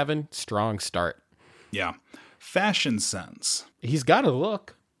 6.7, strong start. Yeah. Fashion sense. He's got a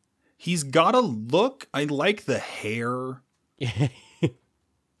look. I like the hair.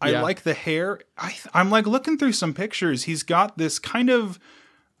 I like the hair. I'm like looking through some pictures. He's got this kind of,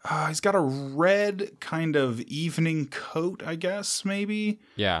 he's got a red kind of evening coat, I guess, maybe.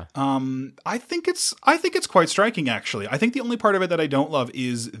 Yeah. I think it's quite striking, actually. I think the only part of it that I don't love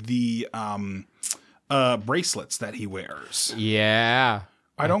is the bracelets that he wears. Yeah.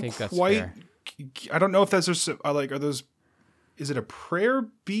 I don't know if those are like, are those, is it a prayer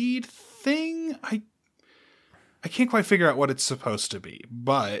bead thing? I can't quite figure out what it's supposed to be,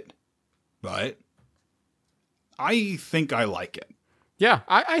 but I think I like it. Yeah,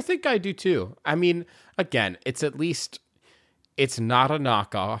 I think I do too. I mean, again, it's not a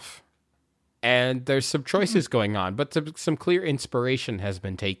knockoff, and there's some choices going on, but some clear inspiration has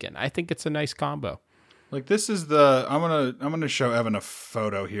been taken. I think it's a nice combo. Like this is I'm gonna show Evan a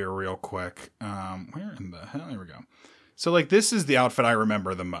photo here real quick. Where in the hell? Here we go. So like this is the outfit I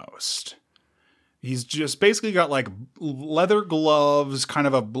remember the most. He's just basically got like leather gloves, kind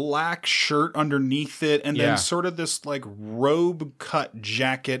of a black shirt underneath it, and then sort of this like robe cut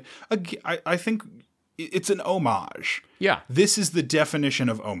jacket. I think it's an homage. Yeah. This is the definition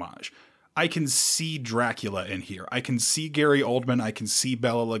of homage. I can see Dracula in here. I can see Gary Oldman. I can see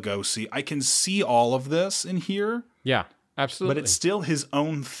Bela Lugosi. I can see all of this in here. Yeah, absolutely. But it's still his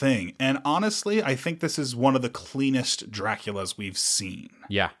own thing. And honestly, I think this is one of the cleanest Draculas we've seen.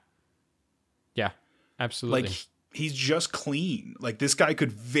 Yeah. Yeah, absolutely. Like, he's just clean. Like, this guy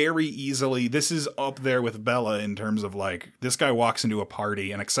could very easily... This is up there with Bella in terms of, like, this guy walks into a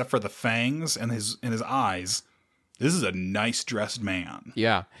party, and except for the fangs and his eyes, this is a nice dressed man.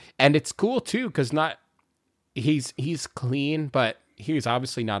 Yeah. And it's cool, too, because he's clean, but he's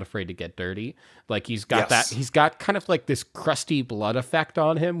obviously not afraid to get dirty. Like, he's got he's got kind of, like, this crusty blood effect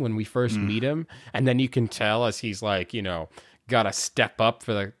on him when we first meet him. And then you can tell as he's, like, you know, got to step up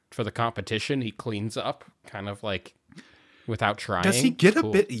for the competition, he cleans up kind of like without trying. Does he get a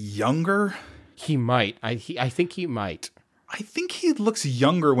bit younger? He might. I think he might. I think he looks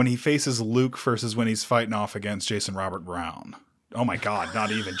younger when he faces Luke versus when he's fighting off against Jason Robert Brown. Oh my God,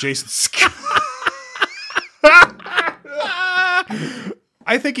 not even Jason Scott.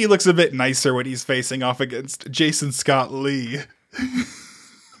 I think he looks a bit nicer when he's facing off against Jason Scott Lee.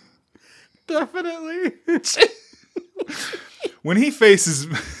 Definitely. When he faces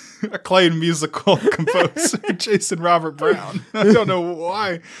acclaimed musical composer Jason Robert Brown, I don't know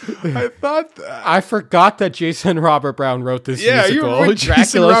why I thought that. I forgot that Jason Robert Brown wrote this musical. Yeah, you were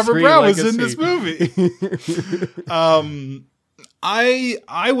Jason Robert Brown was in this movie.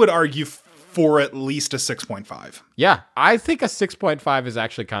 I would argue for at least a 6.5. Yeah, I think a 6.5 is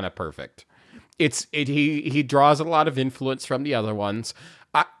actually kind of perfect. He draws a lot of influence from the other ones.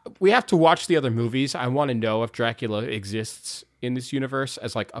 We have to watch the other movies. I want to know if Dracula exists in this universe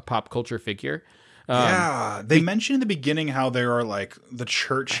as like a pop culture figure. They mentioned in the beginning how there are like the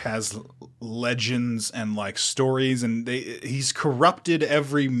church has legends and like stories, and he's corrupted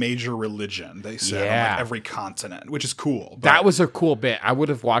every major religion. They said on like every continent, which is cool. That was a cool bit. I would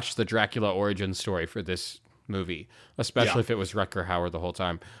have watched the Dracula origin story for this movie, especially if it was Rutger Hauer the whole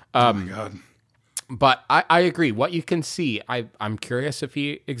time. Oh my God. But I agree. What you can see, I'm curious if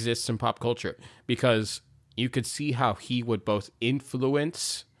he exists in pop culture, because you could see how he would both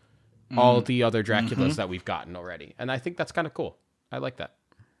influence all the other Draculas that we've gotten already. And I think that's kind of cool. I like that.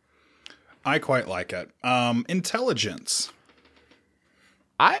 I quite like it. Intelligence.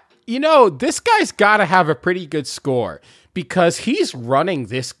 This guy's got to have a pretty good score because he's running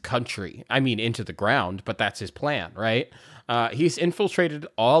this country. I mean, into the ground, but that's his plan, right? He's infiltrated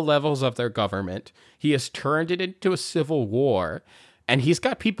all levels of their government. He has turned it into a civil war, and he's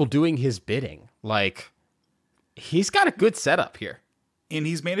got people doing his bidding. Like, he's got a good setup here. And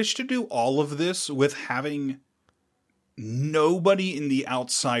he's managed to do all of this with having nobody in the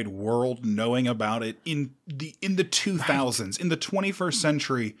outside world knowing about it in the 2000s. In the 21st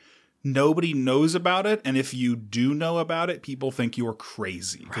century, nobody knows about it, and if you do know about it, people think you are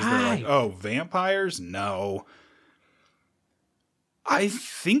crazy. Because they're like, oh, vampires? No. I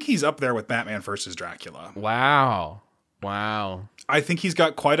think he's up there with Batman versus Dracula. Wow. I think he's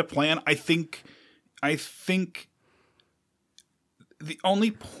got quite a plan. I think the only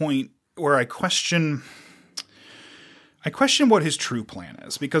point where I question what his true plan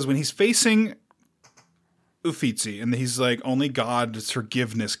is, because when he's facing Uffizi and he's like, only God's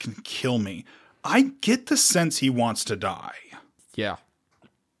forgiveness can kill me, I get the sense he wants to die. Yeah.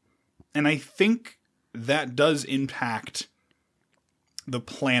 And I think that does impact the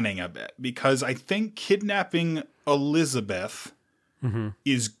planning a bit, because I think kidnapping Elizabeth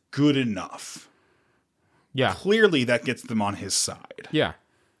is good enough. Yeah. Clearly that gets them on his side. Yeah.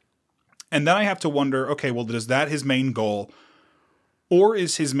 And then I have to wonder, okay, well, is that his main goal? Or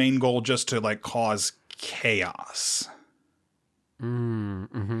is his main goal just to like cause chaos?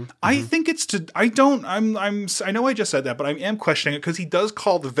 I think it's to. I know I just said that, but I am questioning it because he does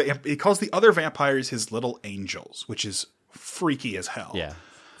call he calls the other vampires his little angels, which is freaky as hell. Yeah,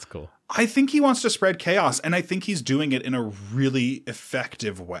 it's cool. I think he wants to spread chaos, and I think he's doing it in a really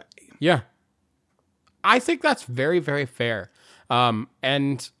effective way. Yeah, I think that's very, very fair.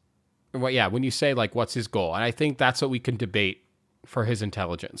 And well, yeah, when you say like, what's his goal, and I think that's what we can debate for his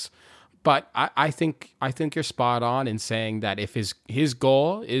intelligence. But I think you're spot on in saying that if his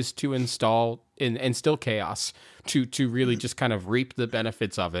goal is to instill chaos, to really just kind of reap the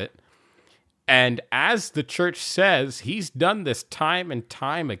benefits of it, and as the church says, he's done this time and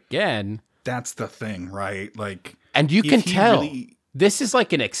time again. That's the thing, right? Like, and you can tell this is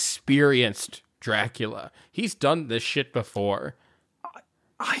like an experienced Dracula. He's done this shit before.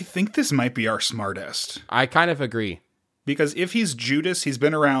 I think this might be our smartest. I kind of agree. Because if he's Judas, he's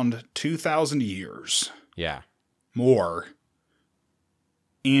been around 2,000 years. Yeah. More.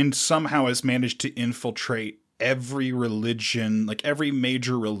 And somehow has managed to infiltrate every religion, like every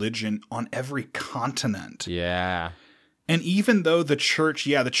major religion on every continent. Yeah. And even though the church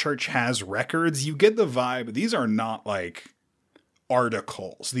has records, you get the vibe. These are not like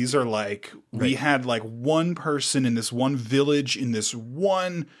articles. These are like, we had like one person in this one village in this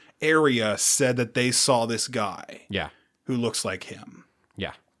one area said that they saw this guy. Yeah. Who looks like him.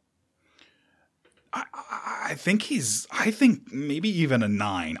 Yeah. I think maybe even a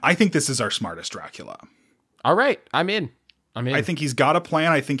 9. I think this is our smartest Dracula. All right. I'm in. I think he's got a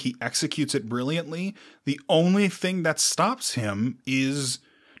plan. I think he executes it brilliantly. The only thing that stops him is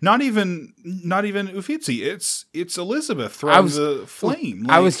not even Uffizi. It's Elizabeth throwing the flame.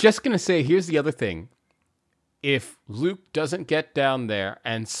 I was just going to say, here's the other thing. If Luke doesn't get down there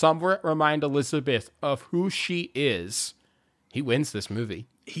and somewhat remind Elizabeth of who she is, he wins this movie.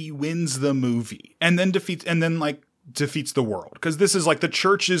 He wins the movie and then defeats the world. Because this is like the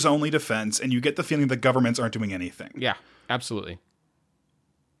church's only defense, and you get the feeling that governments aren't doing anything. Yeah, absolutely.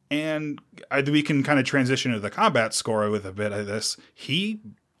 And we can kind of transition to the combat score with a bit of this. He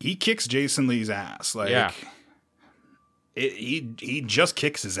kicks Jason Lee's ass. Like, yeah. He just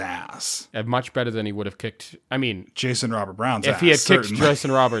kicks his ass. Much better than he would have kicked. I mean, Jason Robert Brown's ass. If he had kicked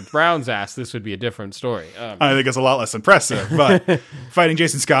Jason Robert Brown's ass, this would be a different story. I think it's a lot less impressive. But fighting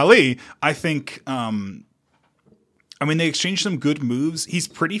Jason Scott Lee, I think. They exchanged some good moves. He's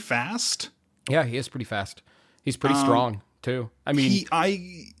pretty fast. Yeah, he is pretty fast. He's pretty strong too. I mean,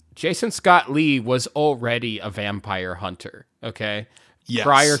 Jason Scott Lee was already a vampire hunter. Okay, yes.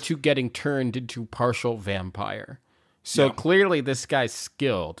 Prior to getting turned into partial vampire. So clearly this guy's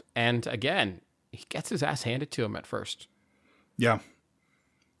skilled. And again, he gets his ass handed to him at first. Yeah.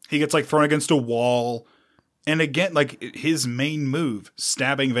 He gets like thrown against a wall. And again, like his main move,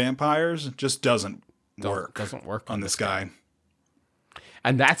 stabbing vampires, just doesn't work. Doesn't work on this guy.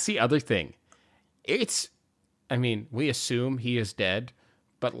 And that's the other thing. We assume he is dead,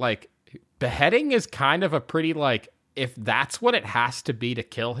 but like beheading is kind of a pretty like, if that's what it has to be to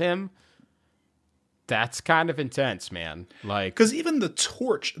kill him, that's kind of intense, man. Like, because even the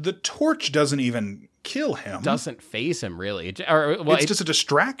torch doesn't even kill him. Doesn't phase him really. It's just a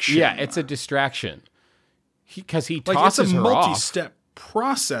distraction. Yeah, it's a distraction. Because he tosses her off. It's a multi-step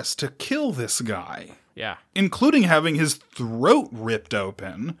process to kill this guy. Yeah, including having his throat ripped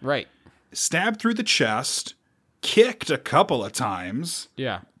open. Right. Stabbed through the chest. Kicked a couple of times.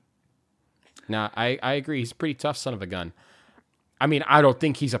 Yeah. No, I agree. He's a pretty tough son of a gun. I mean, I don't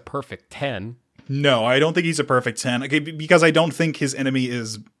think he's a perfect 10. No, I don't think he's a perfect 10. Okay, because I don't think his enemy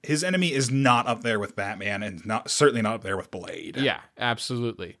is not up there with Batman, and certainly not up there with Blade. Yeah,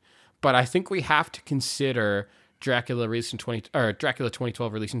 absolutely. But I think we have to consider Dracula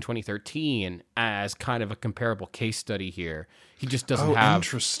 2012 released in 2013 as kind of a comparable case study here. He just doesn't have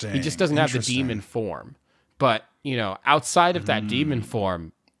the demon form. But, outside of that demon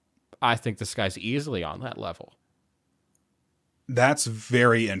form, I think this guy's easily on that level. That's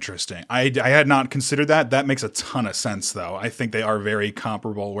very interesting. I had not considered that. That makes a ton of sense, though. I think they are very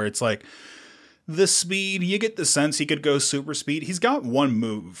comparable, where it's like the speed, you get the sense he could go super speed. He's got one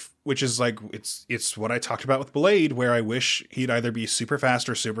move, which is like, it's what I talked about with Blade, where I wish he'd either be super fast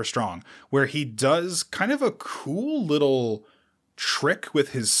or super strong, where he does kind of a cool little trick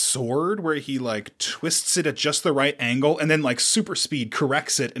with his sword where he like twists it at just the right angle and then like super speed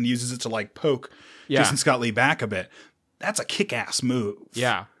corrects it and uses it to like poke Jason Scott Lee back a bit. That's a kick-ass move.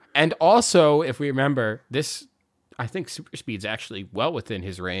 Yeah. And also, if we remember, this, I think super speed's actually well within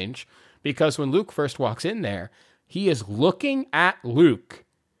his range, because when Luke first walks in there, he is looking at Luke,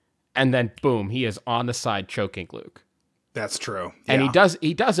 and then boom, he is on the side choking Luke. That's true. And Yeah.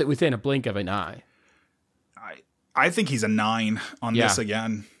 he does it within a blink of an eye. I think he's a 9 on this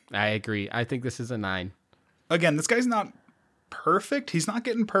again. I agree. I think this is a 9. Again, this guy's not perfect. He's not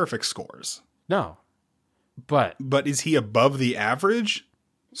getting perfect scores. No. But is he above the average?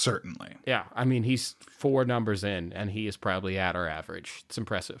 Certainly. yeah, I mean, he's 4 numbers in, and he is probably at our average. It's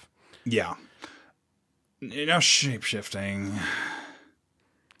impressive. Yeah. Now, shape-shifting.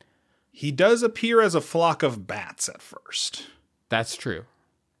 He does appear as a flock of bats at first. That's true.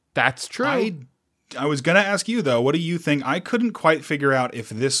 That's true. I was going to ask you, though, what do you think? I couldn't quite figure out if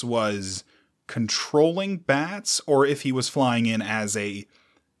this was controlling bats or if he was flying in as a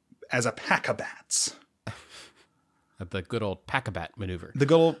pack of bats. The good old pack-a-bat maneuver. The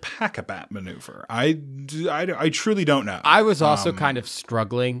good old pack-a-bat maneuver. I truly don't know. I was also kind of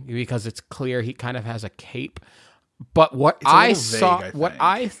struggling because it's clear he kind of has a cape. But what I saw, what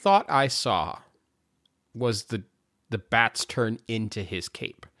I thought I saw was the bats turn into his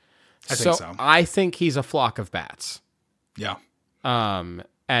cape. I think so. I think he's a flock of bats. Yeah. And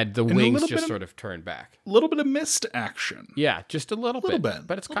the wings just sort of turn back. A little bit of mist action. Yeah, just a little bit.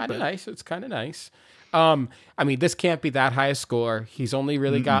 But it's kind of nice. It's kind of nice. I mean, this can't be that high a score. He's only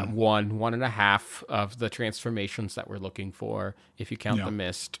really got 1.5 of the transformations that we're looking for, if you count the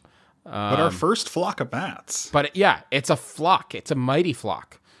mist. But our first flock of bats. But yeah, it's a flock. It's a mighty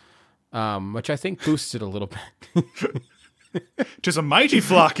flock, which I think boosts it a little bit. 'Tis a mighty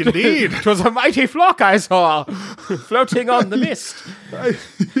flock indeed. 'Twas a mighty flock I saw floating on the mist.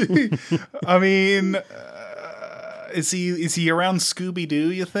 I mean, is he around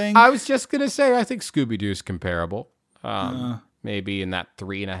Scooby-Doo, you think? I was just going to say, I think Scooby-Doo's comparable. Maybe in that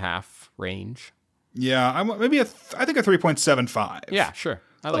 3.5 range. Yeah, I think a 3.75. Yeah, sure.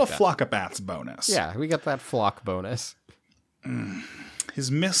 A little flock of bats bonus. Yeah, we got that flock bonus. His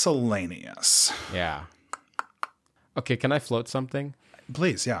miscellaneous. Yeah. Okay, can I float something?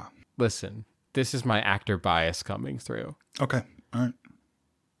 Please, yeah. Listen, this is my actor bias coming through. Okay, all right.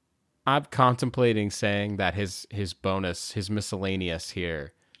 I'm contemplating saying that his bonus, his miscellaneous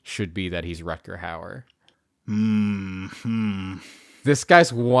here, should be that he's Rutger Hauer. This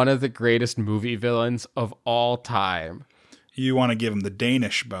guy's one of the greatest movie villains of all time. You want to give him the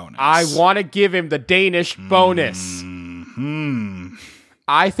Danish bonus. I want to give him the Danish bonus.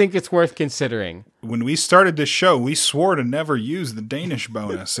 I think it's worth considering. When we started this show, we swore to never use the Danish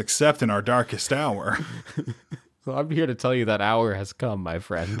bonus except in our darkest hour. Well, I'm here to tell you that hour has come, my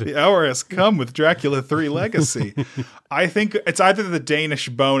friend. The hour has come with Dracula 3 Legacy. I think it's either the Danish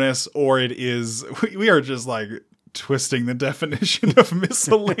bonus or it is... We are just like twisting the definition of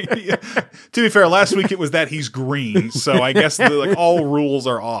miscellaneous. To be fair, last week it was that he's green, so I guess all rules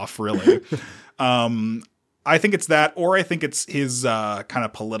are off, really. I think it's that, or I think it's his kind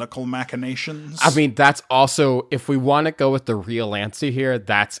of political machinations. I mean, that's also, if we want to go with the real answer here,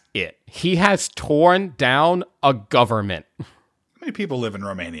 that's it. He has torn down a government. How many people live in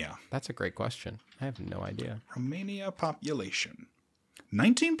Romania? That's a great question. I have no idea. Romania population.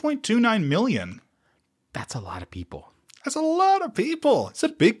 19.29 million. That's a lot of people. That's a lot of people. It's a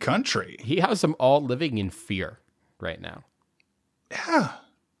big country. He has them all living in fear right now. Yeah.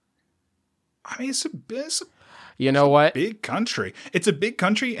 I mean, it's a big country. It's a big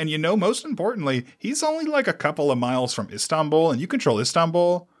country, and most importantly, he's only like a couple of miles from Istanbul, and you control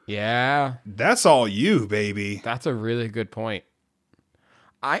Istanbul. Yeah. That's all you, baby. That's a really good point.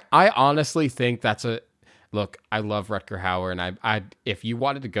 I honestly think that's a... Look, I love Rutger Hauer, and I if you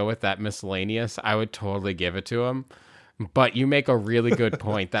wanted to go with that miscellaneous, I would totally give it to him. But you make a really good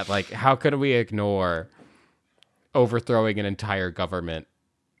point that, how could we ignore overthrowing an entire government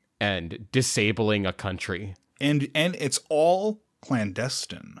and disabling a country? And it's all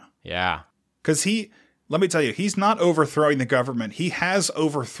clandestine. Yeah. Because let me tell you, he's not overthrowing the government. He has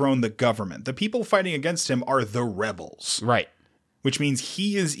overthrown the government. The people fighting against him are the rebels. Right. Which means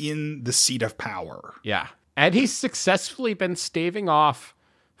he is in the seat of power. Yeah. And he's successfully been staving off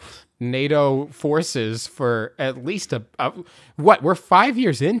NATO forces for at least we're 5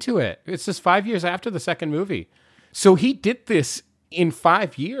 years into it. It's just 5 years after the second movie. So he did this in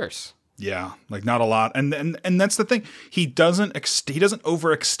 5 years. Yeah, not a lot. And that's the thing. He doesn't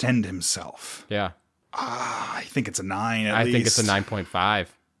overextend himself. Yeah. I think it's a 9 at least. I think it's a 9.5.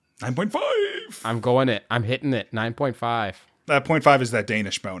 9.5. I'm going it. I'm hitting it. 9.5. That 0.5 is that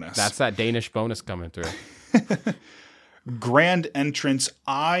Danish bonus. That's that Danish bonus coming through. Grand entrance,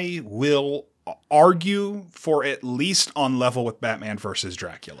 I will argue for at least on level with Batman versus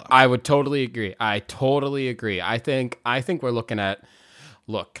Dracula. I would totally agree. I think we're looking at...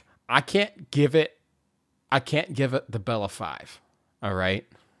 Look, I can't give it the Bella 5. All right?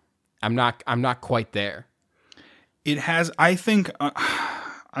 I'm not quite there. It has, I think,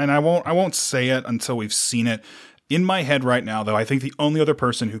 and I won't say it until we've seen it. In my head right now, though, I think the only other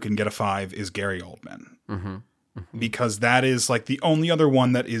person who can get a 5 is Gary Oldman. Mm-hmm. Mm-hmm. Because that is like the only other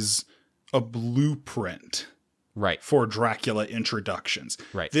one that is a blueprint for Dracula introductions.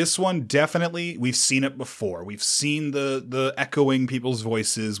 Right. This one, definitely, we've seen it before. We've seen the echoing people's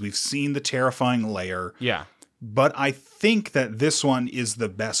voices. We've seen the terrifying lair. Yeah. But I think that this one is the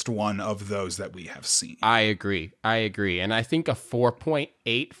best one of those that we have seen. I agree. And I think a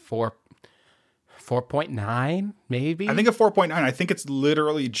 4.8, 4.9, maybe? I think a 4.9. I think it's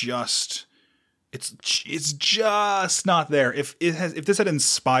literally just... It's just not there. If this had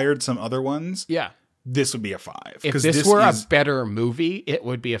inspired some other ones, this would be a 5. If this were a better movie, it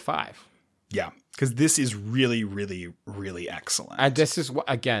would be a 5. Yeah, because this is really, really, really excellent. And this is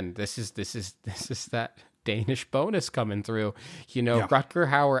again, this is that Danish bonus coming through. You know, Rutger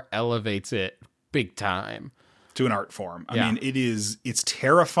Hauer elevates it big time to an art form. I mean, it's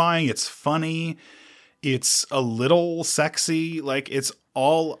terrifying. It's funny. It's a little sexy. Like it's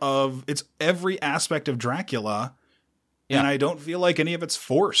every aspect of Dracula. Yeah. And I don't feel like any of it's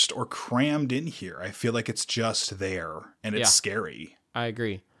forced or crammed in here. I feel like it's just there and it's scary. I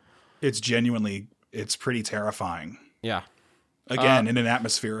agree. It's pretty terrifying. Yeah. Again, in an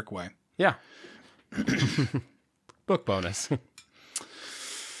atmospheric way. Yeah. Book bonus.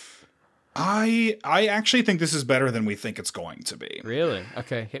 I actually think this is better than we think it's going to be. Really?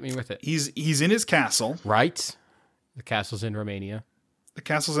 Okay, hit me with it. He's in his castle. Right. The castle's in Romania.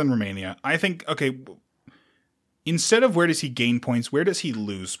 I think, okay, instead of where does he gain points, where does he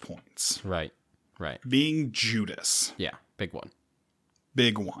lose points? Right. Being Judas. Yeah, big one.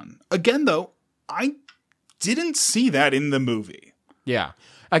 Again, though, I didn't see that in the movie. Yeah.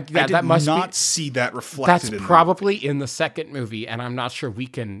 I did not see that reflected. That's probably in the second movie, and I'm not sure we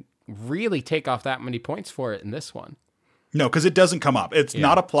can really take off that many points for it in this one. No, because it doesn't come up. It's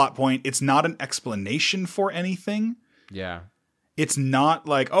not a plot point. It's not an explanation for anything. Yeah. It's not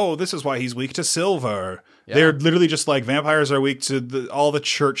like, oh, this is why he's weak to silver. Yeah. They're literally just like, vampires are weak to all the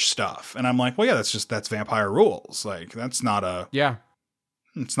church stuff. And I'm like, well, yeah, that's vampire rules. Like, that's not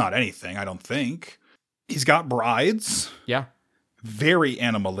it's not anything, I don't think. He's got brides. Yeah. Very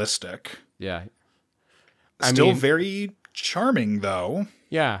animalistic. Yeah. Still very charming, though.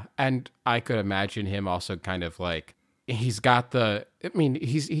 Yeah, and I could imagine him also kind of like, he's not a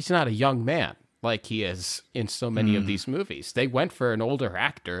young man like he is in so many of these movies. They went for an older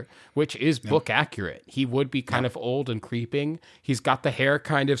actor, which is book accurate. He would be kind of old and creeping. He's got the hair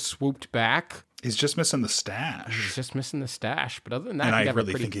kind of swooped back. He's just missing the stash. But other than that, and I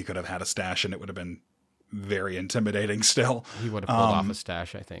really think he could have had a stash and it would have been very intimidating still. He would have pulled off a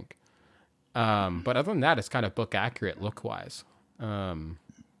stash, I think. But other than that, it's kind of book accurate look-wise.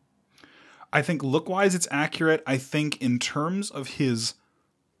 I think look-wise it's accurate. I think in terms of his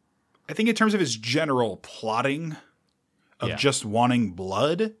general plotting of just wanting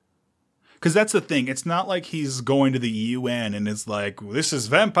blood, because that's the thing. It's not like he's going to the UN and is like, this is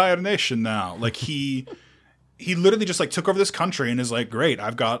Vampire Nation now. Like he literally just like took over this country and is like, great,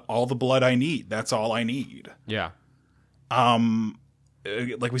 I've got all the blood I need. That's all I need. Yeah.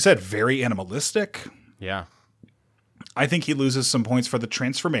 Like we said, very animalistic. Yeah. I think he loses some points for the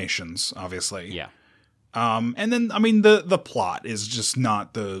transformations, obviously. Yeah. And then, I mean, the plot is just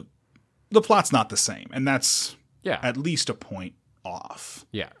not the plot's not the same. And that's at least a point off.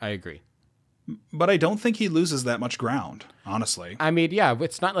 Yeah, I agree. But I don't think he loses that much ground, honestly. I mean, yeah,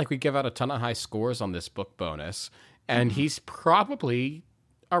 it's not like we give out a ton of high scores on this book bonus. And he's probably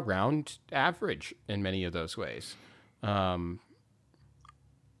around average in many of those ways.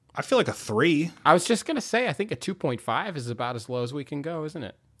 I feel like a 3. I was just going to say, I think a 2.5 is about as low as we can go, isn't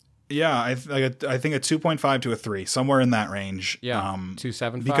it? Yeah, I think a 2.5 to a 3, somewhere in that range. Yeah,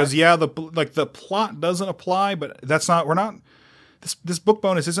 2.75. Because the plot doesn't apply, but this book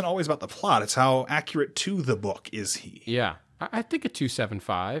bonus isn't always about the plot. It's how accurate to the book is he. Yeah, I think a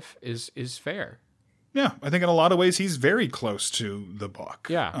 2.75 is fair. Yeah, I think in a lot of ways he's very close to the book.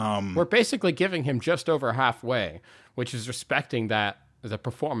 Yeah, we're basically giving him just over halfway, which is respecting that the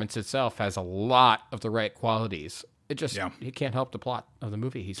performance itself has a lot of the right qualities. It just, he can't help the plot of the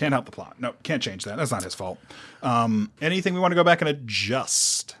movie. Can't help the plot. No, can't change that. That's not his fault. Anything we want to go back and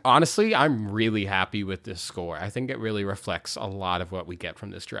adjust? Honestly, I'm really happy with this score. I think it really reflects a lot of what we get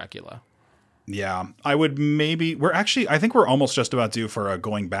from this Dracula. Yeah, I would I think we're almost just about due for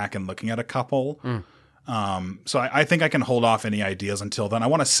going back and looking at a couple. So I think I can hold off any ideas until then. I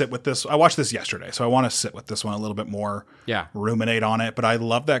want to sit with this. I watched this yesterday, so I want to sit with this one a little bit more. Yeah. Ruminate on it. But I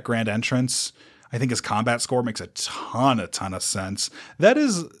love that grand entrance. I think his combat score makes a ton of sense.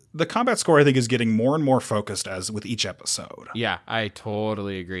 The combat score, I think, is getting more and more focused as with each episode. Yeah, I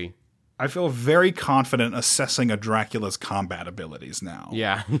totally agree. I feel very confident assessing a Dracula's combat abilities now.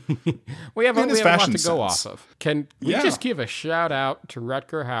 Yeah. we have a lot to go off of. Can we just give a shout out to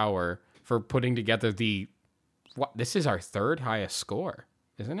Rutger Hauer for putting together this is our third highest score,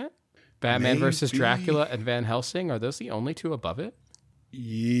 isn't it? Batman versus Dracula and Van Helsing, are those the only two above it?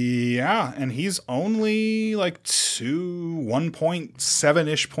 Yeah, and he's only like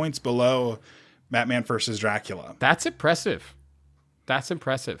 1.7-ish points below Batman versus Dracula. That's impressive.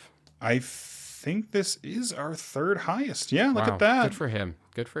 I think this is our third highest. Yeah, look at that. Good for him.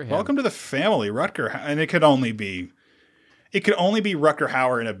 Welcome to the family, Rutger. And it could only be Rutger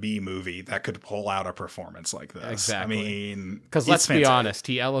Hauer in a B movie that could pull out a performance like this. Exactly. I mean, because let's be honest,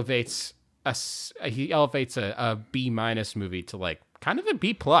 he elevates a B- movie to like kind of a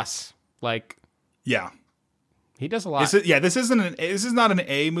B+. Like, yeah, he does a lot. This is not an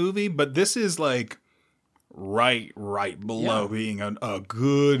A movie, but this is like right below being a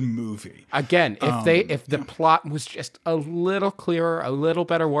good movie. Again, if the plot was just a little clearer, a little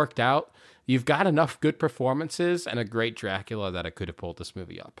better worked out, you've got enough good performances and a great Dracula that it could have pulled this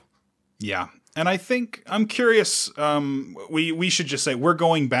movie up. Yeah. And I think I'm curious. We should just say we're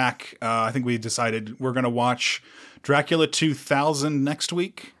going back. I think we decided we're going to watch Dracula 2000 next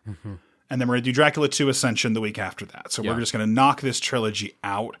week. Mm-hmm. And then we're going to do Dracula 2 Ascension the week after that. So we're just going to knock this trilogy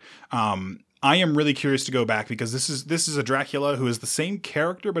out. I am really curious to go back because this is a Dracula who is the same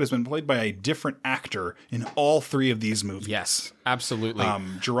character but has been played by a different actor in all three of these movies. Yes, absolutely.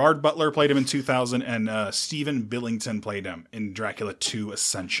 Gerard Butler played him in 2000 and Stephen Billington played him in Dracula 2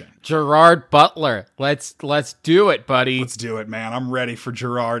 Ascension. Gerard Butler. Let's do it, buddy. Let's do it, man. I'm ready for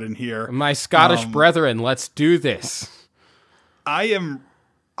Gerard in here. My Scottish brethren, let's do this. I'm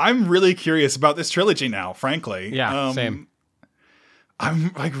really curious about this trilogy now, frankly. Yeah, same.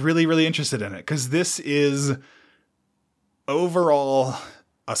 I'm like really, really interested in it because this is overall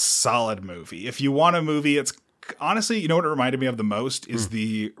a solid movie. If you want a movie, it's honestly, you know what it reminded me of the most is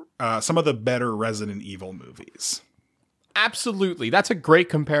some of the better Resident Evil movies. Absolutely. That's a great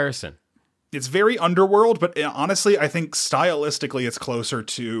comparison. It's very underworld, but honestly, I think stylistically it's closer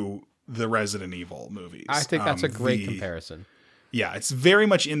to the Resident Evil movies. I think that's a great comparison. Yeah, it's very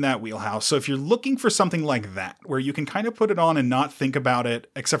much in that wheelhouse. So if you're looking for something like that, where you can kind of put it on and not think about it,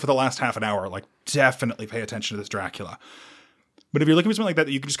 except for the last half an hour, like definitely pay attention to this Dracula. But if you're looking for something like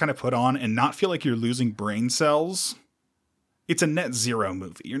that you can just kind of put on and not feel like you're losing brain cells, it's a net zero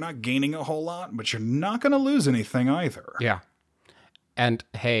movie. You're not gaining a whole lot, but you're not going to lose anything either. Yeah. And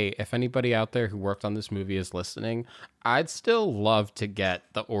hey, if anybody out there who worked on this movie is listening, I'd still love to get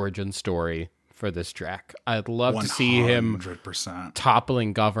the origin story for this Drac. I'd love 100%. To see him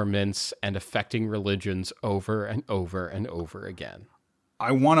toppling governments and affecting religions over and over and over again.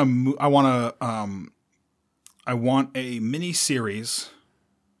 I want a mini series,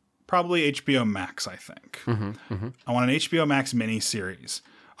 probably HBO Max. I think I want an HBO Max mini series.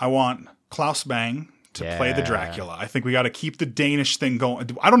 I want Klaus Bang to play the Dracula. I think we got to keep the Danish thing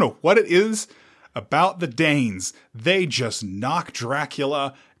going. I don't know what it is about the Danes. They just knock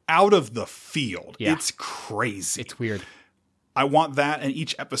Dracula out of the field. Yeah. It's crazy. It's weird. I want that, and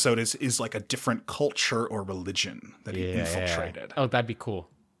each episode is like a different culture or religion that he infiltrated. Yeah. Oh, that'd be cool.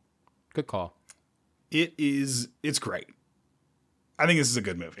 Good call. It's great. I think this is a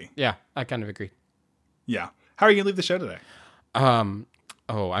good movie. Yeah, I kind of agree. Yeah. How are you going to leave the show today? I'm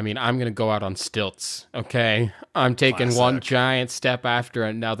going to go out on stilts, okay? I'm taking one giant step after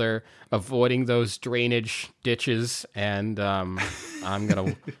another, avoiding those drainage ditches, and I'm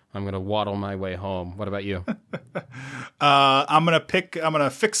going to waddle my way home. What about you? I'm going to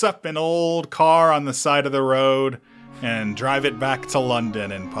fix up an old car on the side of the road and drive it back to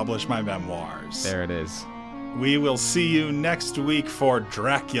London and publish my memoirs. There it is. We will see you next week for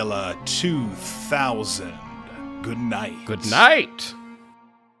Dracula 2000. Good night. Good night.